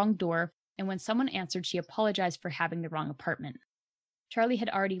on the wrong door, and when someone answered, she apologized for having the wrong apartment. Charlie had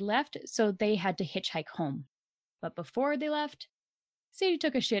already left, so they had to hitchhike home. But before they left, Sadie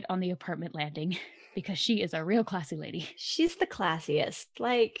took a shit on the apartment landing because she is a real classy lady. She's the classiest.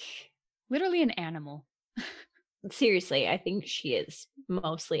 Literally an animal. Seriously, I think she is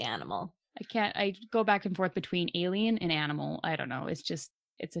mostly animal. I go back and forth between alien and animal. I don't know. It's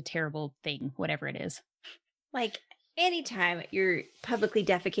a terrible thing, whatever it is. Anytime you're publicly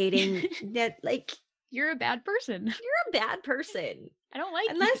defecating, you're a bad person. You're a bad person. I don't like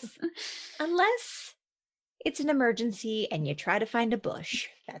unless it's an emergency and you try to find a bush.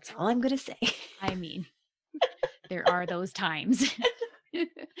 That's all I'm going to say. I mean, there are those times.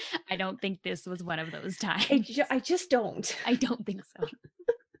 I don't think this was one of those times. I just don't. I don't think so.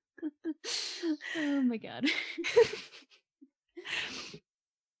 Oh my God.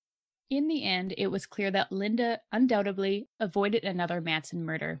 In the end, it was clear that Linda undoubtedly avoided another Manson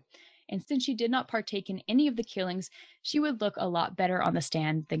murder. And since she did not partake in any of the killings, she would look a lot better on the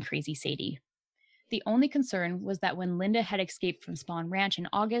stand than Crazy Sadie. The only concern was that when Linda had escaped from Spawn Ranch in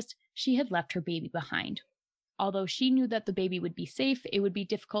August, she had left her baby behind. Although she knew that the baby would be safe, it would be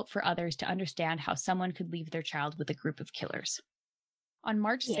difficult for others to understand how someone could leave their child with a group of killers. On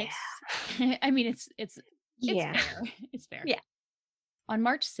March 6th, I mean, it's fair. It's fair. Yeah. On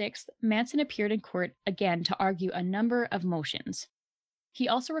March 6th, Manson appeared in court again to argue a number of motions. He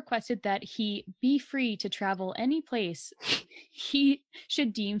also requested that he be free to travel any place he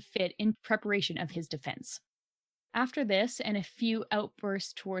should deem fit in preparation of his defense. After this and a few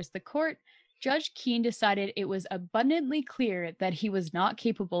outbursts towards the court, Judge Keene decided it was abundantly clear that he was not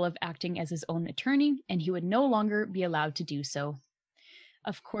capable of acting as his own attorney, and he would no longer be allowed to do so.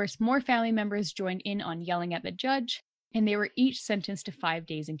 Of course, more family members joined in on yelling at the judge, and they were each sentenced to 5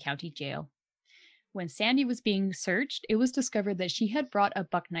 days in county jail. When Sandy was being searched, it was discovered that she had brought a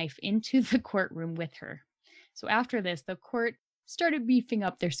buck knife into the courtroom with her. So after this, the court started beefing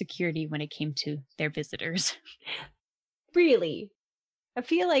up their security when it came to their visitors. Really? I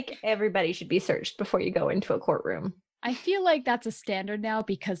feel like everybody should be searched before you go into a courtroom. I feel like that's a standard now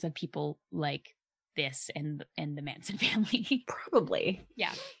because of people like this and the Manson family. Probably.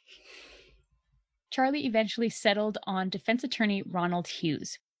 Yeah. Charlie eventually settled on defense attorney Ronald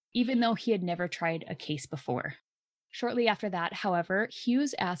Hughes, even though he had never tried a case before. Shortly after that, however,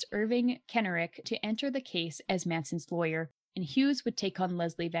 Hughes asked Irving Kennerich to enter the case as Manson's lawyer, and Hughes would take on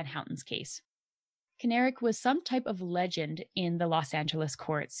Leslie Van Houten's case. Kennerich was some type of legend in the Los Angeles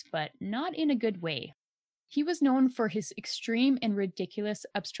courts, but not in a good way. He was known for his extreme and ridiculous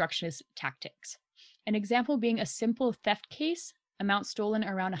obstructionist tactics. An example being a simple theft case, amount stolen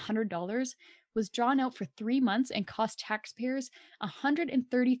around $100, was drawn out for 3 months and cost taxpayers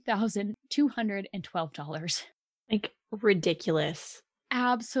 $130,212. Like, ridiculous.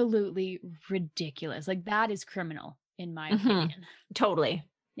 Absolutely ridiculous. Like, that is criminal, in my opinion. Totally.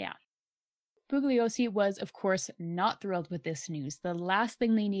 Yeah. Bugliosi was, of course, not thrilled with this news. The last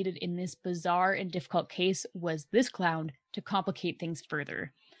thing they needed in this bizarre and difficult case was this clown to complicate things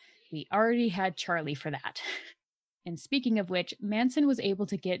further. We already had Charlie for that. And speaking of which, Manson was able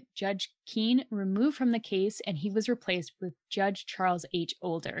to get Judge Keene removed from the case, and he was replaced with Judge Charles H.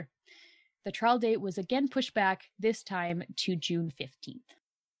 Older. The trial date was again pushed back, this time to June 15th.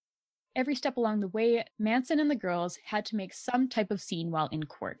 Every step along the way, Manson and the girls had to make some type of scene while in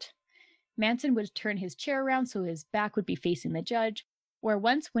court. Manson would turn his chair around so his back would be facing the judge, or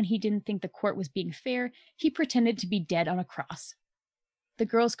once, when he didn't think the court was being fair, he pretended to be dead on a cross. The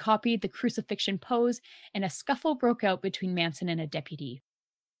girls copied the crucifixion pose, and a scuffle broke out between Manson and a deputy.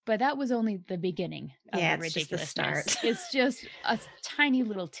 But that was only the beginning of the ridiculousness. Just It's just a tiny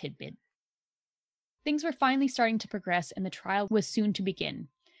little tidbit. Things were finally starting to progress, and the trial was soon to begin.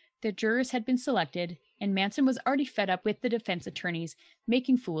 The jurors had been selected, and Manson was already fed up with the defense attorneys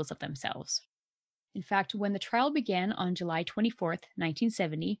making fools of themselves. In fact, when the trial began on July 24th,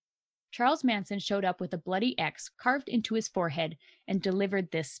 1970, Charles Manson showed up with a bloody X carved into his forehead and delivered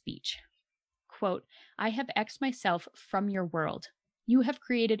this speech. Quote, "I have X'd myself from your world. You have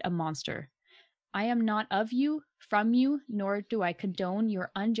created a monster. I am not of you, from you, nor do I condone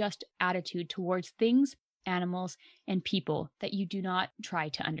your unjust attitude towards things, animals, and people that you do not try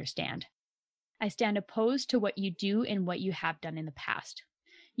to understand. I stand opposed to what you do and what you have done in the past.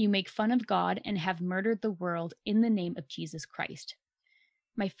 You make fun of God and have murdered the world in the name of Jesus Christ.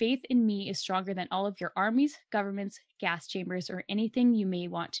 My faith in me is stronger than all of your armies, governments, gas chambers, or anything you may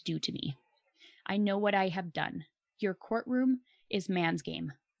want to do to me. I know what I have done. Your courtroom is man's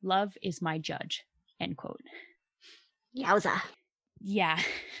game. Love is my judge." End quote. Yowza. Yeah.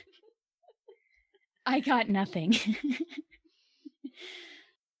 I got nothing.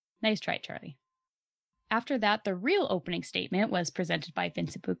 Nice try, Charlie. After that, the real opening statement was presented by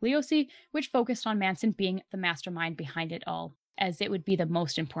Vincent Bugliosi, which focused on Manson being the mastermind behind it all, as it would be the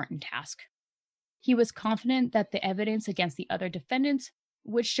most important task. He was confident that the evidence against the other defendants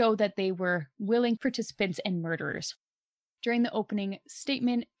would show that they were willing participants and murderers. During the opening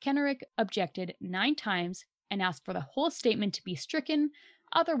statement, Kenrick objected 9 times and asked for the whole statement to be stricken,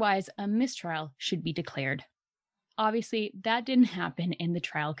 otherwise a mistrial should be declared. Obviously, that didn't happen and the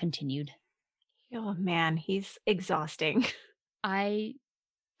trial continued. Oh man, he's exhausting. I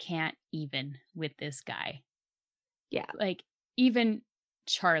can't even with this guy. Yeah. Like, even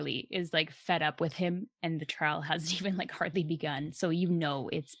Charlie is like fed up with him, and the trial hasn't even like hardly begun. So you know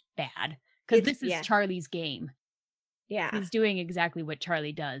it's bad. Because this is Charlie's game. Yeah. He's doing exactly what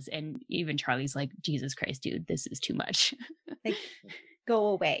Charlie does. And even Charlie's like, Jesus Christ, dude, this is too much. Like, go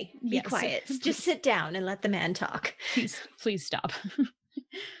away. Be quiet. Just sit down and let the man talk. Please stop.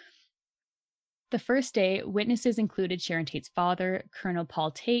 The first day, witnesses included Sharon Tate's father, Colonel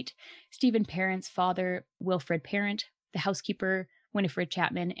Paul Tate, Stephen Parent's father, Wilfred Parent, the housekeeper, Winifred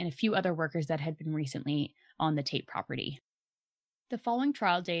Chapman, and a few other workers that had been recently on the Tate property. The following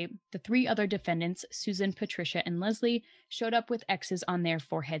trial day, the 3 other defendants, Susan, Patricia, and Leslie, showed up with X's on their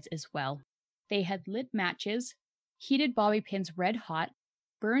foreheads as well. They had lit matches, heated bobby pins red hot,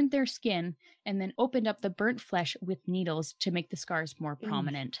 burned their skin, and then opened up the burnt flesh with needles to make the scars more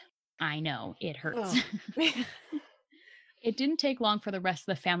prominent. I know, it hurts. Oh. It didn't take long for the rest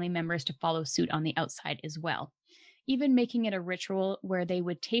of the family members to follow suit on the outside as well, even making it a ritual where they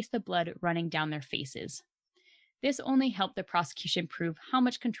would taste the blood running down their faces. This only helped the prosecution prove how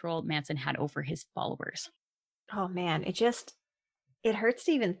much control Manson had over his followers. Oh man, it hurts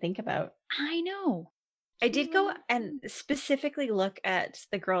to even think about. I know. I did go and specifically look at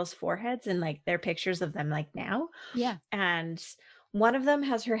the girls' foreheads and like their pictures of them like now. Yeah. And one of them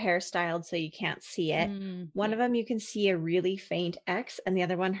has her hair styled so you can't see it. One of them you can see a really faint X, and the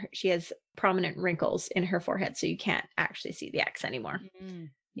other one she has prominent wrinkles in her forehead so you can't actually see the X anymore.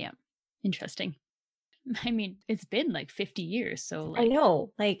 Yeah. Interesting. I mean, it's been like 50 years, so like, I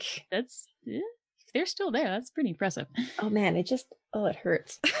know, like that's if they're still there. That's pretty impressive. Oh man, it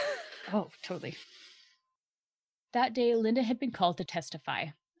hurts. Oh, totally. That day, Linda had been called to testify.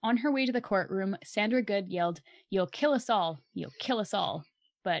 On her way to the courtroom, Sandra Good yelled, "You'll kill us all! You'll kill us all!"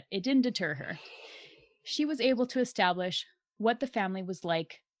 But it didn't deter her. She was able to establish what the family was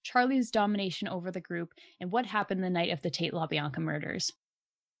like, Charlie's domination over the group, and what happened the night of the Tate LaBianca murders.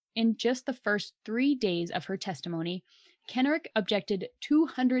 In just the first 3 days of her testimony, Kenrick objected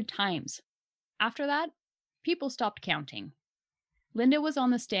 200 times. After that, people stopped counting. Linda was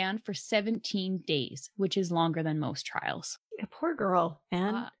on the stand for 17 days, which is longer than most trials. A poor girl,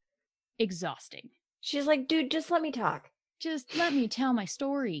 man. Exhausting. She's like, dude, just let me talk. Just let me tell my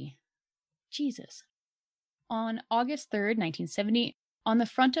story. Jesus. On August 3rd, 1970, On the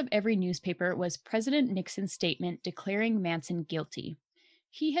front of every newspaper was President Nixon's statement declaring Manson guilty.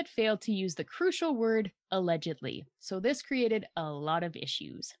 He had failed to use the crucial word allegedly, so this created a lot of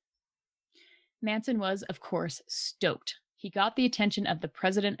issues. Manson was, of course, stoked. He got the attention of the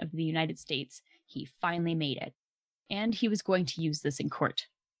President of the United States. He finally made it. And he was going to use this in court.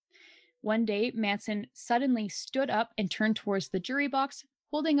 One day, Manson suddenly stood up and turned towards the jury box,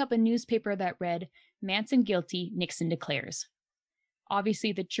 holding up a newspaper that read, "Manson guilty, Nixon declares."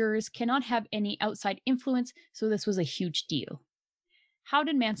 Obviously, the jurors cannot have any outside influence, so this was a huge deal. How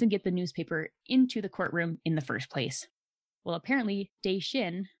did Manson get the newspaper into the courtroom in the first place? Well, apparently, Dae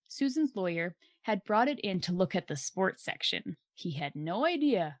Shin, Susan's lawyer, had brought it in to look at the sports section. He had no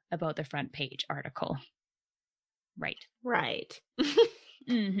idea about the front page article. Right.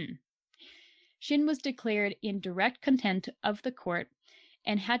 Mm-hmm. Shin was declared in direct contempt of the court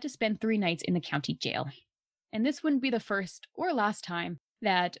and had to spend 3 nights in the county jail. And this wouldn't be the first or last time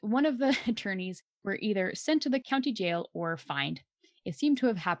that one of the attorneys were either sent to the county jail or fined. It seemed to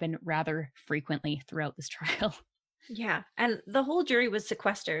have happened rather frequently throughout this trial. Yeah. And the whole jury was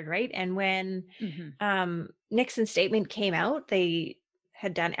sequestered, right? And when Nixon's statement came out, they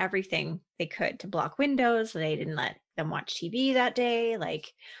had done everything they could to block windows. They didn't let them watch TV that day.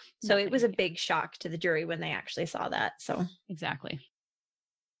 So it was a big shock to the jury when they actually saw that. So exactly.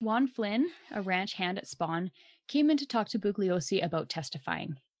 Juan Flynn, a ranch hand at Spawn, came in to talk to Bugliosi about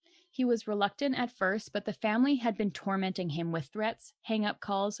testifying. He was reluctant at first, but the family had been tormenting him with threats, hang-up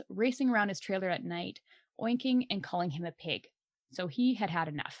calls, racing around his trailer at night, oinking and calling him a pig. So he had had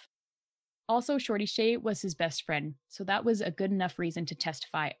enough. Also, Shorty Shea was his best friend, so that was a good enough reason to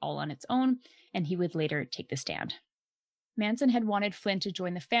testify all on its own, and he would later take the stand. Manson had wanted Flynn to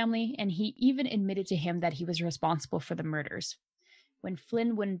join the family, and he even admitted to him that he was responsible for the murders. When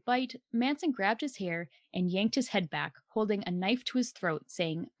Flynn wouldn't bite, Manson grabbed his hair and yanked his head back, holding a knife to his throat,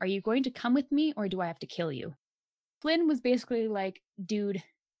 saying, "Are you going to come with me or do I have to kill you?" Flynn was basically like, "Dude,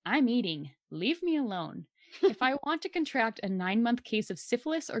 I'm eating. Leave me alone. If I want to contract a 9-month case of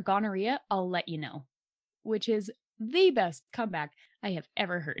syphilis or gonorrhea, I'll let you know." Which is the best comeback I have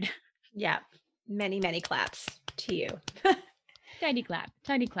ever heard. Yeah. Many, many claps to you. Tiny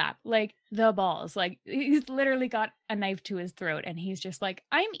clap, like the balls. Like he's literally got a knife to his throat and he's just like,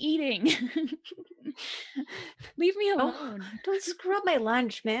 "I'm eating. Leave me alone. Don't screw up my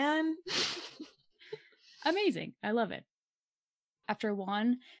lunch, man." Amazing. I love it. After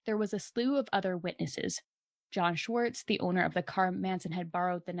Juan, there was a slew of other witnesses. John Schwartz, the owner of the car Manson had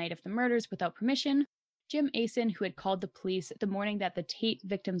borrowed the night of the murders without permission, Jim Asen, who had called the police the morning that the Tate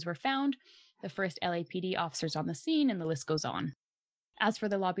victims were found, the first LAPD officers on the scene, and the list goes on. As for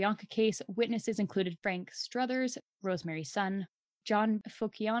the LaBianca case, witnesses included Frank Struthers, Rosemary's son, John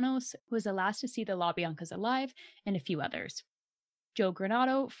Focianos, who was the last to see the LaBiancas alive, and a few others. Joe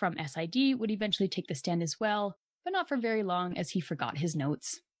Granado from SID would eventually take the stand as well, but not for very long as he forgot his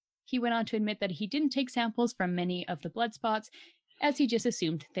notes. He went on to admit that he didn't take samples from many of the blood spots, as he just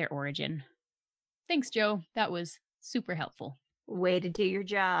assumed their origin. Thanks, Joe. That was super helpful. Way to do your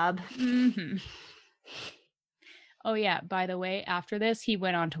job. Mm-hmm. Oh yeah, by the way, after this, he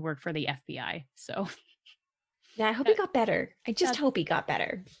went on to work for the FBI, so... Yeah, I hope he got better. I just hope he got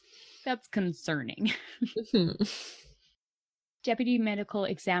better. That's concerning. Deputy Medical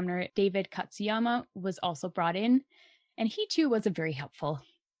Examiner David Katsuyama was also brought in, and he too wasn't very helpful.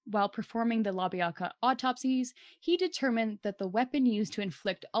 While performing the LaBianca autopsies, he determined that the weapon used to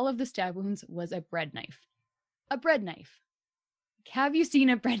inflict all of the stab wounds was a bread knife. A bread knife. Have you seen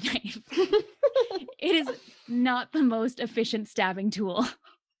a bread knife? It is not the most efficient stabbing tool.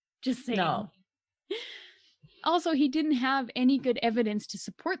 Just saying. No. Also, he didn't have any good evidence to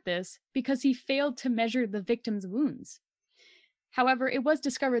support this because he failed to measure the victim's wounds. However, it was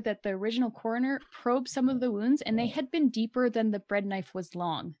discovered that the original coroner probed some of the wounds and they had been deeper than the bread knife was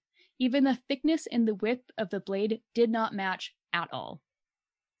long. Even the thickness and the width of the blade did not match at all.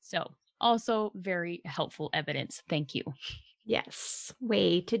 So, also very helpful evidence. Thank you. Yes.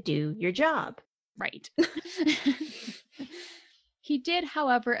 Way to do your job. Right. He did,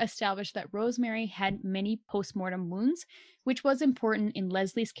 however, establish that Rosemary had many postmortem wounds, which was important in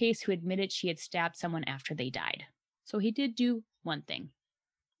Leslie's case, who admitted she had stabbed someone after they died. So he did do one thing.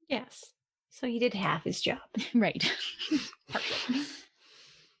 Yes. So he did half his job. Right.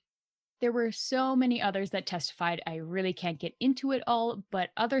 There were so many others that testified, I really can't get into it all, but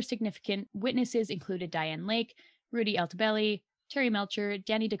other significant witnesses included Diane Lake, Rudy Altobelli, Terry Melcher,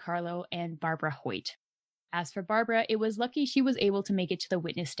 Danny DiCarlo, and Barbara Hoyt. As for Barbara, it was lucky she was able to make it to the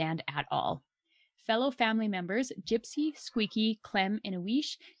witness stand at all. Fellow family members Gypsy, Squeaky, Clem, and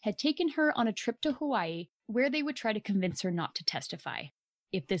Awish had taken her on a trip to Hawaii where they would try to convince her not to testify.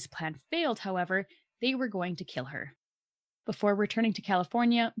 If this plan failed, however, they were going to kill her. Before returning to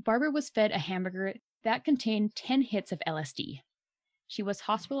California, Barbara was fed a hamburger that contained 10 hits of LSD. She was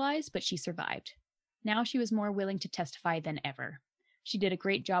hospitalized, but she survived. Now she was more willing to testify than ever. She did a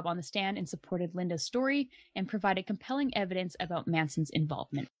great job on the stand and supported Linda's story and provided compelling evidence about Manson's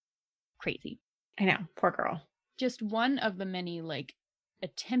involvement. Crazy. I know. Poor girl. Just one of the many,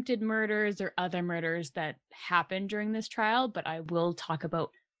 attempted murders or other murders that happened during this trial, but I will talk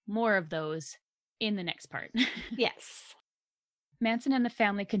about more of those in the next part. Yes. Manson and the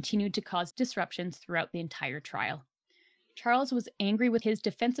family continued to cause disruptions throughout the entire trial. Charles was angry with his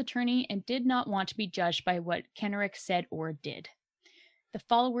defense attorney and did not want to be judged by what Kenrick said or did. The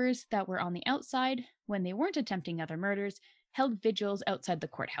followers that were on the outside, when they weren't attempting other murders, held vigils outside the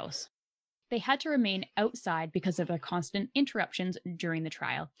courthouse. They had to remain outside because of their constant interruptions during the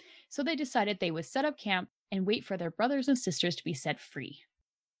trial, so they decided they would set up camp and wait for their brothers and sisters to be set free.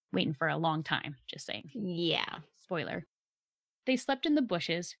 Waiting for a long time, just saying. Yeah. Spoiler. They slept in the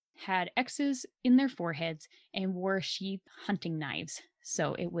bushes, had X's in their foreheads, and wore sheathed hunting knives,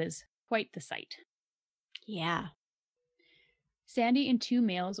 so it was quite the sight. Yeah. Sandy and two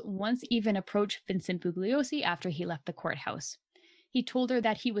males once even approached Vincent Bugliosi after he left the courthouse. He told her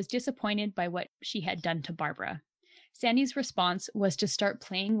that he was disappointed by what she had done to Barbara. Sandy's response was to start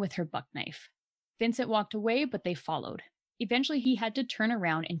playing with her buck knife. Vincent walked away, but they followed. Eventually, he had to turn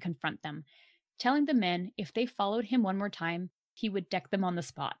around and confront them, telling the men if they followed him one more time, he would deck them on the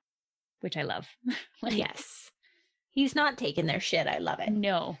spot, which I love. Yes. He's not taking their shit. I love it.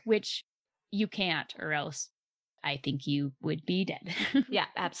 No, which you can't, or else I think you would be dead. Yeah,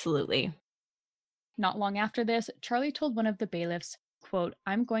 absolutely. Not long after this, Charlie told one of the bailiffs, quote,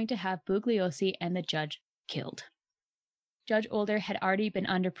 "I'm going to have Bugliosi and the judge killed." Judge Older had already been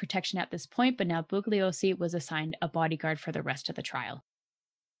under protection at this point, but now Bugliosi was assigned a bodyguard for the rest of the trial.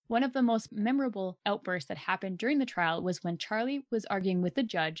 One of the most memorable outbursts that happened during the trial was when Charlie was arguing with the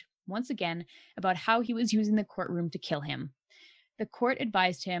judge, once again, about how he was using the courtroom to kill him. The court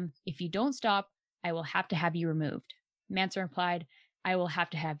advised him, "If you don't stop, I will have to have you removed." Manson replied, "I will have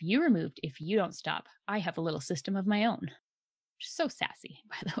to have you removed if you don't stop. I have a little system of my own." So sassy,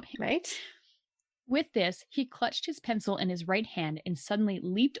 by the way. Right? With this, he clutched his pencil in his right hand and suddenly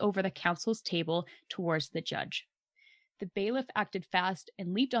leaped over the counsel's table towards the judge. The bailiff acted fast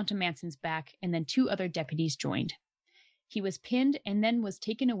and leaped onto Manson's back, and then two other deputies joined. He was pinned and then was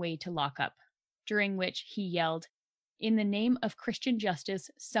taken away to lock up, during which he yelled, "In the name of Christian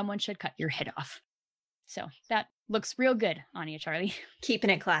justice, someone should cut your head off." So that looks real good on you, Charlie. Keeping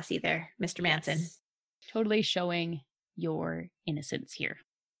it classy there, Mr. Manson. Yes. Totally showing your innocence here.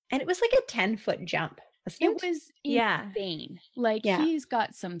 And it was like a 10-foot jump. It was insane. He's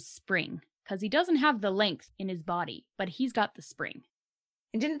got some spring, because he doesn't have the length in his body, but he's got the spring.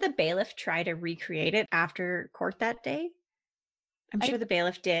 And didn't the bailiff try to recreate it after court that day? I'm sure the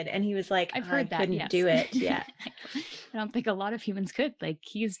bailiff did. And he was like, I've heard I couldn't do it. Yeah. I don't think a lot of humans could.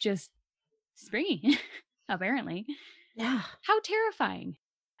 He's just springy, apparently. Yeah. How terrifying.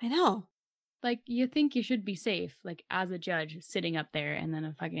 I know. You think you should be safe, as a judge sitting up there, and then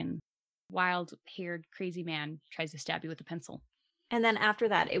a fucking wild-haired crazy man tries to stab you with a pencil. And then after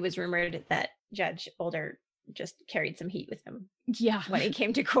that, it was rumored that Judge Older just carried some heat with him. Yeah. When he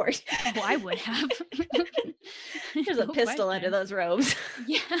came to court. Oh, I would have. There's a pistol under those robes.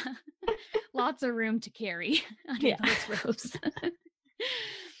 Yeah. Lots of room to carry under those robes.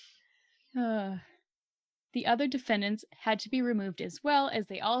 The other defendants had to be removed as well, as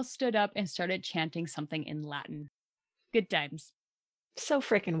they all stood up and started chanting something in Latin. Good times. So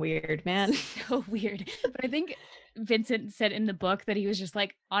freaking weird, man. So weird. But I think Vincent said in the book that he was just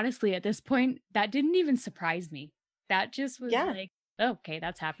honestly, at this point, that didn't even surprise me. That just was oh, okay,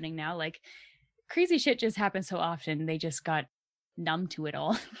 that's happening now. Crazy shit just happens so often. They just got numb to it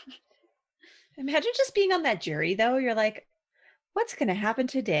all. Imagine just being on that jury, though. You're like, what's going to happen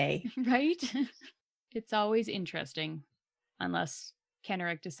today? Right? It's always interesting, unless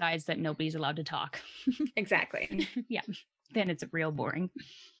Kenrick decides that nobody's allowed to talk. Exactly. Yeah, then it's real boring.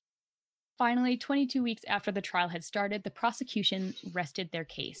 Finally, 22 weeks after the trial had started, the prosecution rested their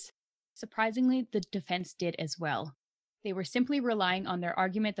case. Surprisingly, the defense did as well. They were simply relying on their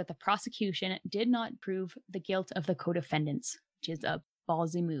argument that the prosecution did not prove the guilt of the co-defendants, which is a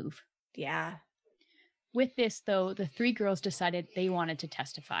ballsy move. Yeah. With this, though, the three girls decided they wanted to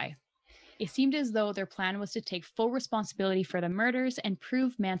testify. It seemed as though their plan was to take full responsibility for the murders and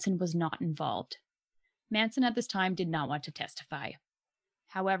prove Manson was not involved. Manson at this time did not want to testify.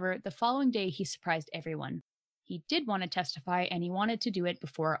 However, the following day he surprised everyone. He did want to testify, and he wanted to do it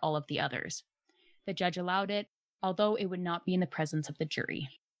before all of the others. The judge allowed it, although it would not be in the presence of the jury.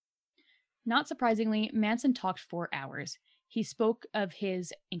 Not surprisingly, Manson talked for hours. He spoke of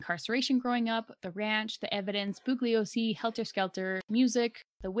his incarceration growing up, the ranch, the evidence, Bugliosi, Helter Skelter, music,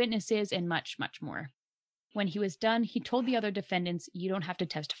 the witnesses, and much, much more. When he was done, he told the other defendants, "You don't have to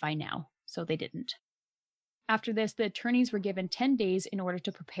testify now," so they didn't. After this, the attorneys were given 10 days in order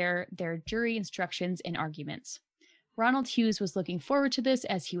to prepare their jury instructions and arguments. Ronald Hughes was looking forward to this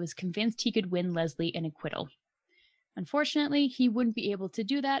as he was convinced he could win Leslie an acquittal. Unfortunately, he wouldn't be able to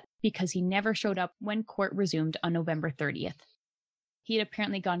do that because he never showed up when court resumed on November 30th. He had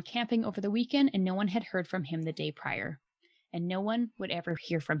apparently gone camping over the weekend and no one had heard from him the day prior. And no one would ever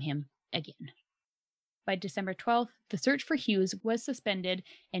hear from him again. By December 12th, the search for Hughes was suspended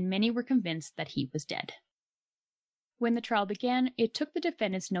and many were convinced that he was dead. When the trial began, it took the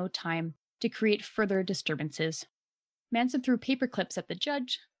defendants no time to create further disturbances. Manson threw paper clips at the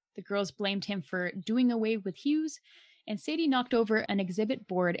judge, the girls blamed him for doing away with Hughes, and Sadie knocked over an exhibit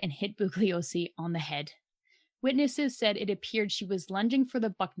board and hit Bugliosi on the head. Witnesses said it appeared she was lunging for the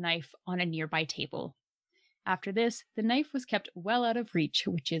buck knife on a nearby table. After this, the knife was kept well out of reach,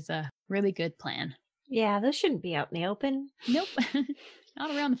 which is a really good plan. Yeah, those shouldn't be out in the open. Nope,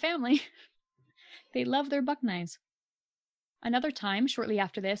 not around the family. They love their buck knives. Another time, shortly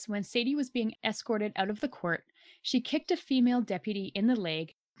after this, when Sadie was being escorted out of the court, she kicked a female deputy in the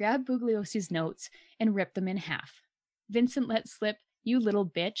leg, grabbed Bugliosi's notes, and ripped them in half. Vincent let slip, "You little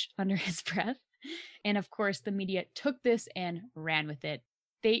bitch," under his breath. And of course, the media took this and ran with it.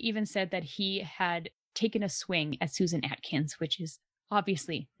 They even said that he had taken a swing at Susan Atkins, which is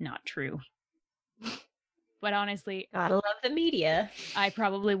obviously not true. But honestly, gotta love the media. I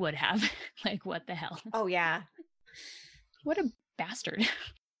probably would have. Like, what the hell? Oh, yeah. What a bastard.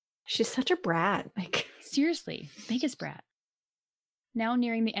 She's such a brat. Seriously, biggest brat. Now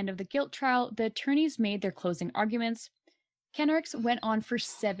nearing the end of the guilt trial, the attorneys made their closing arguments. Kenricks went on for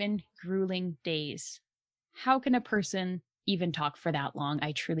 7 grueling days. How can a person even talk for that long?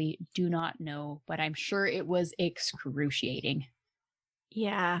 I truly do not know, but I'm sure it was excruciating.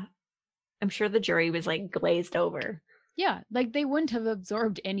 Yeah. I'm sure the jury was glazed over. Yeah, they wouldn't have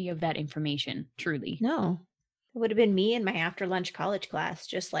absorbed any of that information, truly. No. It would have been me in my after lunch college class,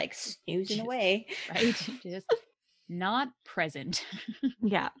 just snoozing away. Right? Just not present.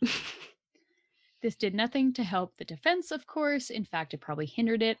 Yeah. This did nothing to help the defense, of course. In fact, it probably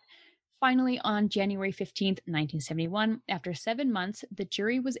hindered it. Finally, on January 15th, 1971, after 7 months, the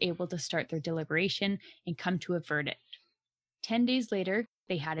jury was able to start their deliberation and come to a verdict. 10 days later,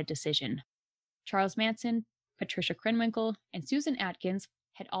 they had a decision. Charles Manson, Patricia Krenwinkel, and Susan Atkins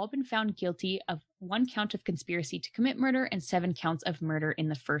had all been found guilty of 1 count of conspiracy to commit murder and 7 counts of murder in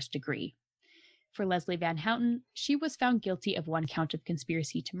the first degree. For Leslie Van Houten, she was found guilty of 1 count of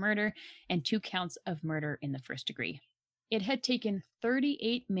conspiracy to murder and 2 counts of murder in the first degree. It had taken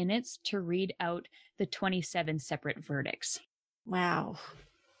 38 minutes to read out the 27 separate verdicts. Wow.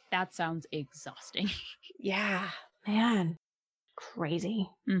 That sounds exhausting. Yeah, man. Crazy.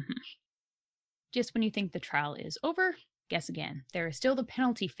 Mm-hmm. Just when you think the trial is over, guess again. There is still the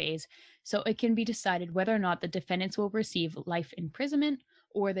penalty phase, so it can be decided whether or not the defendants will receive life imprisonment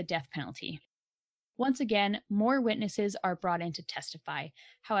or the death penalty. Once again, more witnesses are brought in to testify.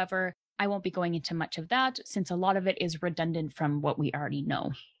 However, I won't be going into much of that since a lot of it is redundant from what we already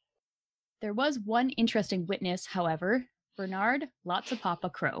know. There was one interesting witness, however, Bernard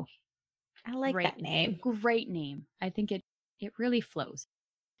Lotsapapa Crow. I like that name. Great name. I think it really flows.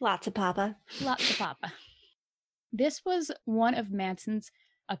 Lotsapapa. Lotsapapa. This was one of Manson's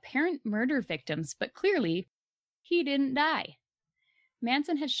apparent murder victims, but clearly, he didn't die.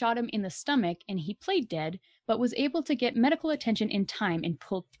 Manson had shot him in the stomach and he played dead, but was able to get medical attention in time and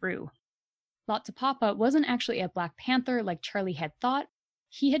pulled through. Lotsapapa wasn't actually a Black Panther like Charlie had thought.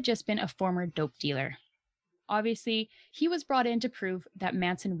 He had just been a former dope dealer. Obviously, he was brought in to prove that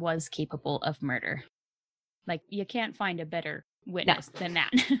Manson was capable of murder. You can't find a better witness than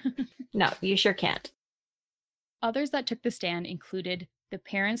that. No, you sure can't. Others that took the stand included the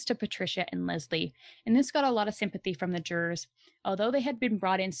parents to Patricia and Leslie, and this got a lot of sympathy from the jurors. Although they had been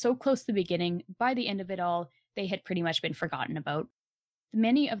brought in so close to the beginning, by the end of it all, they had pretty much been forgotten about.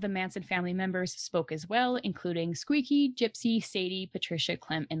 Many of the Manson family members spoke as well, including Squeaky, Gypsy, Sadie, Patricia,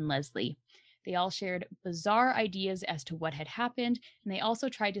 Clem, and Leslie. They all shared bizarre ideas as to what had happened, and they also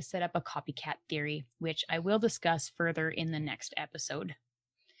tried to set up a copycat theory, which I will discuss further in the next episode.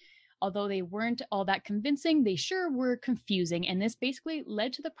 Although they weren't all that convincing, they sure were confusing, and this basically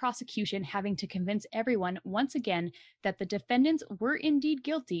led to the prosecution having to convince everyone once again that the defendants were indeed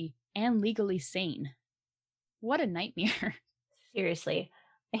guilty and legally sane. What a nightmare. Seriously.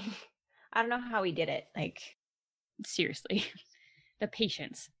 I don't know how he did it. Like, seriously, the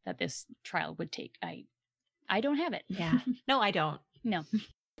patience that this trial would take. I don't have it. Yeah. No, I don't. No.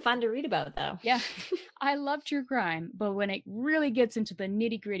 Fun to read about, though. Yeah. I love true crime, but when it really gets into the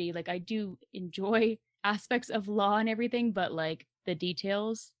nitty gritty, like I do enjoy aspects of law and everything, but like the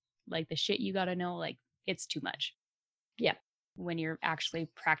details, like the shit you gotta know, like it's too much. Yeah. When you're actually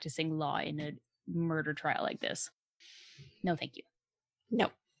practicing law in a murder trial like this. No, thank you. No.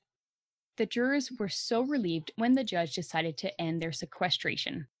 The jurors were so relieved when the judge decided to end their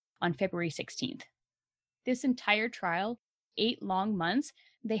sequestration on February 16th. This entire trial, 8 long months,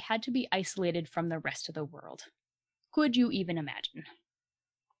 they had to be isolated from the rest of the world. Could you even imagine?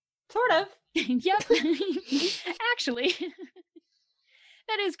 Sort of. Yep. Actually,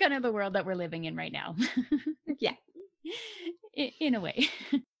 that is kind of the world that we're living in right now. Yeah. In a way.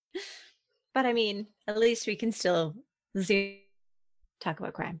 But I mean, at least we can still Zoom talk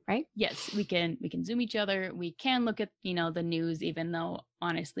about crime, right? Yes, we can Zoom each other. We can look at, the news, even though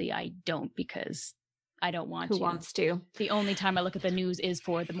honestly I don't, because I don't want to. Who wants to? The only time I look at the news is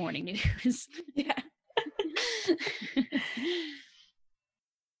for the morning news. Yeah.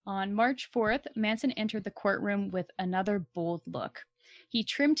 On March 4th, Manson entered the courtroom with another bold look. He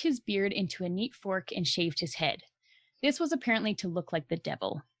trimmed his beard into a neat fork and shaved his head. This was apparently to look like the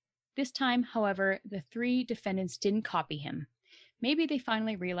devil. This time, however, the 3 defendants didn't copy him. Maybe they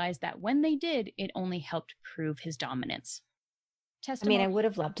finally realized that when they did, it only helped prove his dominance. I would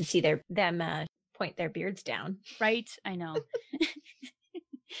have loved to see them point their beards down. Right? I know.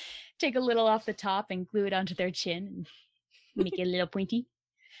 Take a little off the top and glue it onto their chin and make it a little pointy.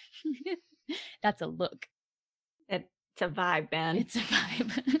 That's a look. It's a vibe, man. It's a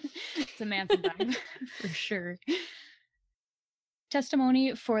vibe. It's a Manson vibe, for sure.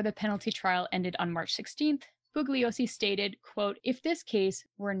 Testimony for the penalty trial ended on March 16th. Bugliosi stated, quote, "If this case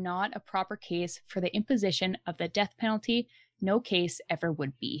were not a proper case for the imposition of the death penalty, no case ever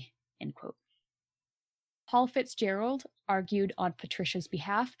would be," end quote. Paul Fitzgerald argued on Patricia's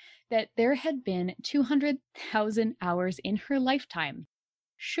behalf that there had been 200,000 hours in her lifetime.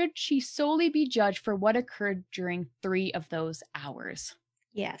 Should she solely be judged for what occurred during 3 of those hours?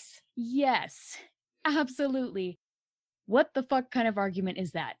 Yes. Yes, absolutely. What the fuck kind of argument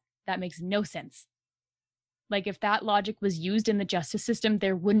is that? That makes no sense. Like, if that logic was used in the justice system,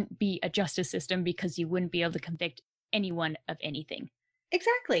 there wouldn't be a justice system because you wouldn't be able to convict anyone of anything.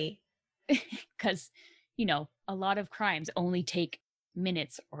 Exactly. Because, a lot of crimes only take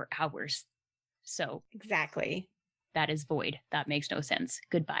minutes or hours. So. Exactly. That is void. That makes no sense.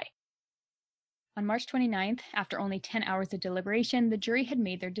 Goodbye. On March 29th, after only 10 hours of deliberation, the jury had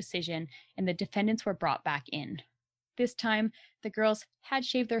made their decision and the defendants were brought back in. This time, the girls had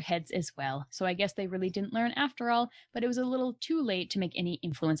shaved their heads as well, so I guess they really didn't learn after all, but it was a little too late to make any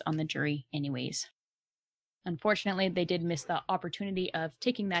influence on the jury anyways. Unfortunately, they did miss the opportunity of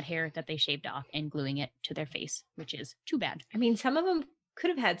taking that hair that they shaved off and gluing it to their face, which is too bad. I mean, some of them could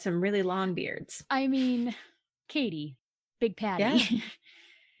have had some really long beards. I mean, Katie, Big Patty.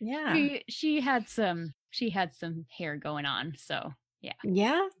 Yeah. Yeah. She had some hair going on, so yeah.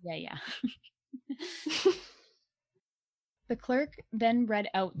 Yeah? Yeah. The clerk then read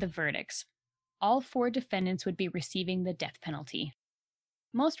out the verdicts. All 4 defendants would be receiving the death penalty.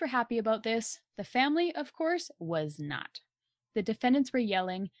 Most were happy about this. The family, of course, was not. The defendants were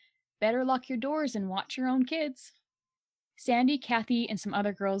yelling, "Better lock your doors and watch your own kids." Sandy, Kathy, and some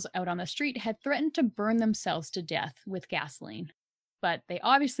other girls out on the street had threatened to burn themselves to death with gasoline. But they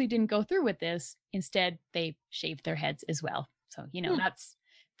obviously didn't go through with this. Instead, they shaved their heads as well. So, that's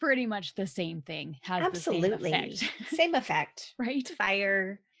pretty much the same thing. Has absolutely the same effect. Same effect. Right?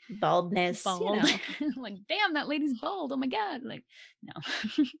 Fire, baldness. Bald. Like, damn, that lady's bald. Oh my God. Like, no.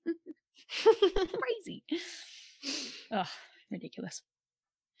 Crazy. Ugh, ridiculous.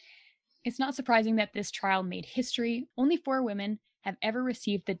 It's not surprising that this trial made history. Only 4 women have ever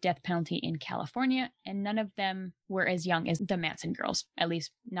received the death penalty in California, and none of them were as young as the Manson girls, at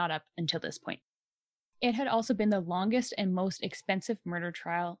least not up until this point. It had also been the longest and most expensive murder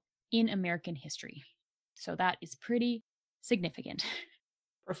trial in American history. So that is pretty significant.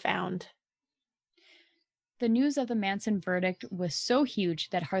 Profound. The news of the Manson verdict was so huge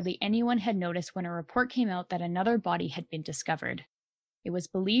that hardly anyone had noticed when a report came out that another body had been discovered. It was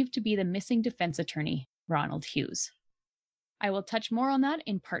believed to be the missing defense attorney, Ronald Hughes. I will touch more on that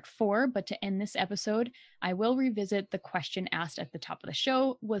in part 4, but to end this episode, I will revisit the question asked at the top of the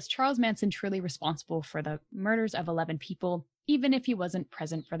show: was Charles Manson truly responsible for the murders of 11 people, even if he wasn't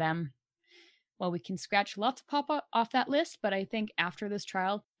present for them? Well, we can scratch lots of pop off that list, but I think after this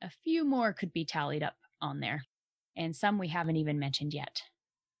trial, a few more could be tallied up on there, and some we haven't even mentioned yet.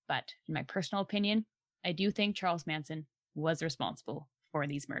 But in my personal opinion, I do think Charles Manson was responsible for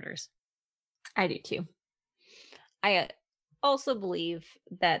these murders. I do too. I also believe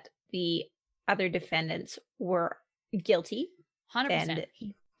that the other defendants were guilty. 100%. And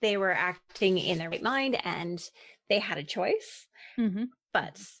they were acting in their right mind and they had a choice. Mm-hmm.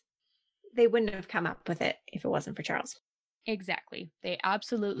 But they wouldn't have come up with it if it wasn't for Charles. Exactly. They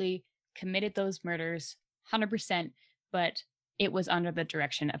absolutely committed those murders 100%, but it was under the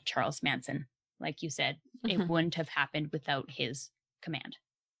direction of Charles Manson. Like you said, it wouldn't have happened without his command.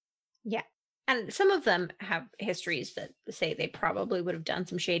 Yeah. And some of them have histories that say they probably would have done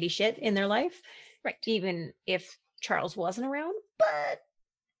some shady shit in their life. Right. Even if Charles wasn't around, but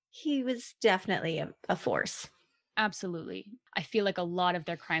he was definitely a force. Absolutely. I feel like a lot of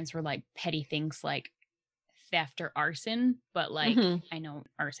their crimes were like petty things like theft or arson, but like I know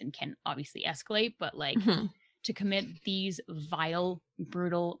arson can obviously escalate, but like to commit these vile,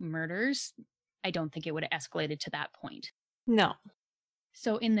 brutal murders, I don't think it would have escalated to that point. No.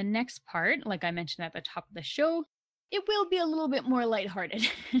 So in the next part, like I mentioned at the top of the show, it will be a little bit more lighthearted.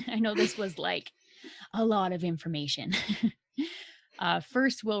 I know this was like a lot of information.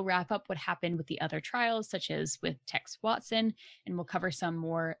 First, we'll wrap up what happened with the other trials, such as with Tex Watson, and we'll cover some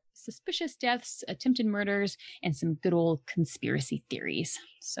more suspicious deaths, attempted murders, and some good old conspiracy theories.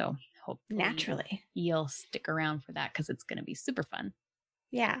 So hopefully naturally you'll stick around for that because it's going to be super fun.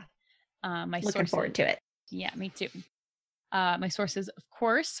 Yeah. Looking forward to it. Yeah, me too. My sources, of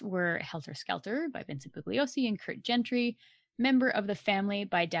course, were Helter Skelter by Vincent Bugliosi and Kurt Gentry, Member of the Family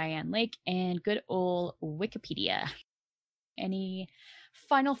by Diane Lake, and good old Wikipedia. Any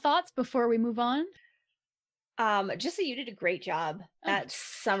final thoughts before we move on? Just that you did a great job. That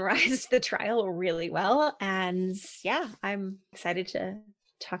summarized the trial really well. And yeah, I'm excited to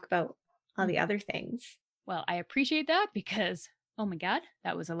talk about all the other things. Well, I appreciate that because, oh my God,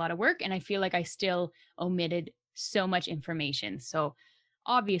 that was a lot of work. And I feel like I still omitted so much information. So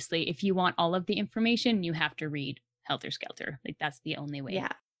obviously, if you want all of the information, you have to read Helter Skelter. Like that's the only way.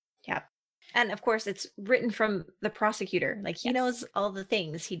 Yeah. Yeah. And of course, it's written from the prosecutor. Like he knows all the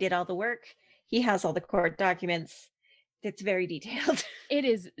things. He did all the work. He has all the court documents. It's very detailed. It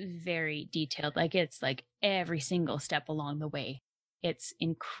is very detailed. Like it's like every single step along the way. It's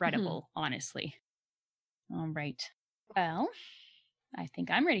incredible, honestly. All right. Well, I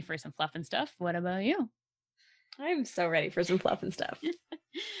think I'm ready for some fluff and stuff. What about you? I'm so ready for some fluff and stuff.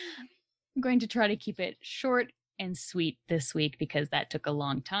 I'm going to try to keep it short and sweet this week because that took a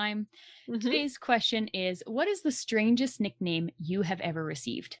long time. Today's question is, what is the strangest nickname you have ever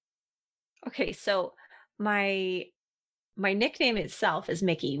received? Okay, so my nickname itself is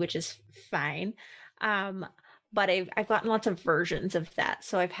Mickey, which is fine. But I've gotten lots of versions of that.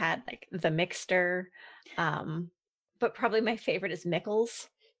 So I've had like the Mixter, but probably my favorite is Mickles.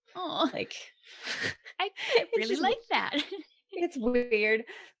 Oh, like I really like that. It's weird.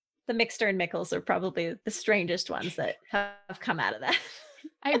 The Mixter and Mickles are probably the strangest ones that have come out of that.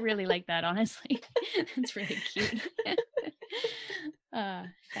 I really like that, honestly. That's really cute.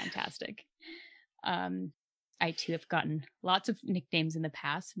 Fantastic. I too have gotten lots of nicknames in the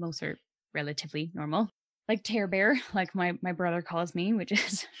past. Most are relatively normal. Like Tear Bear, like my brother calls me, which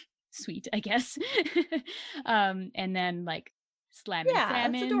is sweet, I guess. And then like Slam and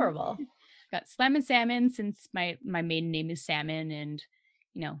Salmon. That's adorable. Got Slam and Salmon since my maiden name is Salmon, and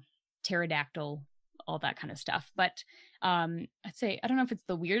you know, Pterodactyl, all that kind of stuff. But I'd say, I don't know if it's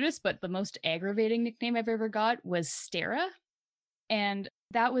the weirdest, but the most aggravating nickname I've ever got was Stara. And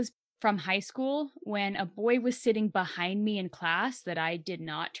that was from high school when a boy was sitting behind me in class that I did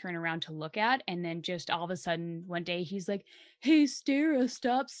not turn around to look at. And then just all of a sudden one day he's like, "Hey, Stara,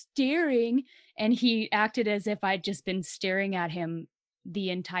 stop staring." And he acted as if I'd just been staring at him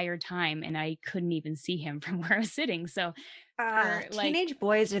the entire time and I couldn't even see him from where I was sitting. So teenage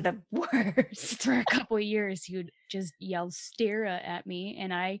boys are the worst. For a couple of years, he would just yell "Stara" at me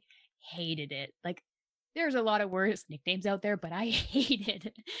and I hated it. Like, there's a lot of worse nicknames out there, but I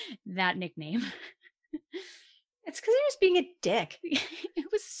hated that nickname. It's because you're just being a dick. It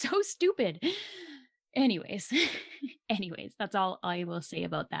was so stupid. Anyways, that's all I will say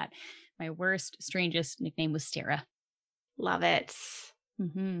about that. My worst, strangest nickname was Stara. Love it.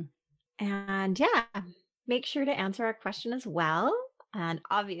 And yeah, make sure to answer our question as well. And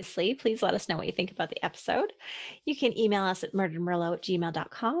obviously, please let us know what you think about the episode. You can email us at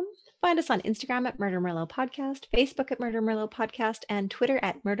murdermerlot@gmail.com. Find us on Instagram at Murder Merlot Podcast, Facebook at Murder Merlot Podcast, and Twitter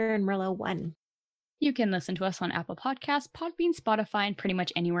at Murder and Merlot 1. You can listen to us on Apple Podcasts, Podbean, Spotify, and pretty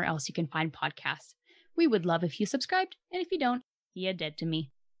much anywhere else you can find podcasts. We would love if you subscribed, and if you don't, you're dead to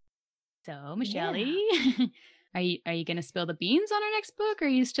me. So, Michelle, Are you going to spill the beans on our next book, or are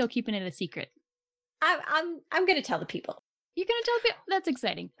you still keeping it a secret? I'm going to tell the people. You're going to tell people? That's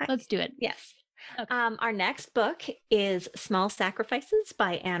exciting. Let's do it. Yes. Okay. Our next book is Small Sacrifices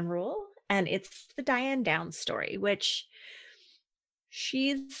by Ann Rule, and it's the Diane Downs story, which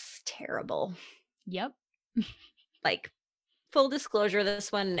she's terrible. Yep. Like, full disclosure,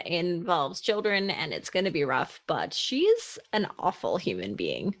 this one involves children and it's going to be rough, but she's an awful human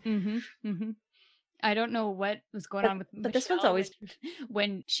being. Mm-hmm. Mm-hmm. I don't know what was going on with Michelle, but this one's always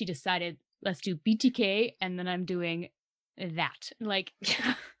when she decided, let's do BTK, and then I'm doing that. Like,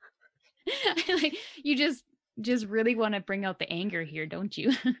 like you just really want to bring out the anger here, don't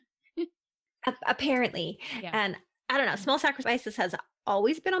you? Apparently. Yeah. And I don't know, Small Sacrifices has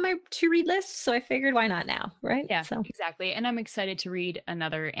always been on my to-read list, so I figured why not now, right? Yeah, so exactly. And I'm excited to read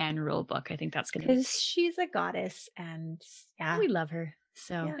another Ann Rule book. I think that's going to be... Because she's a goddess, and yeah. We love her.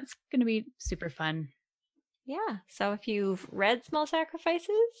 So it's going to be super fun. Yeah. So if you've read Small Sacrifices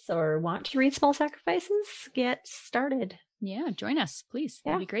or want to read Small Sacrifices, get started. Yeah, join us, please.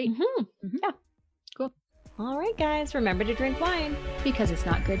 That'd be great. Mm-hmm. Mm-hmm. Yeah. Cool. All right, guys. Remember to drink wine. Because it's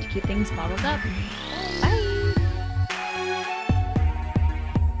not good to keep things bottled up.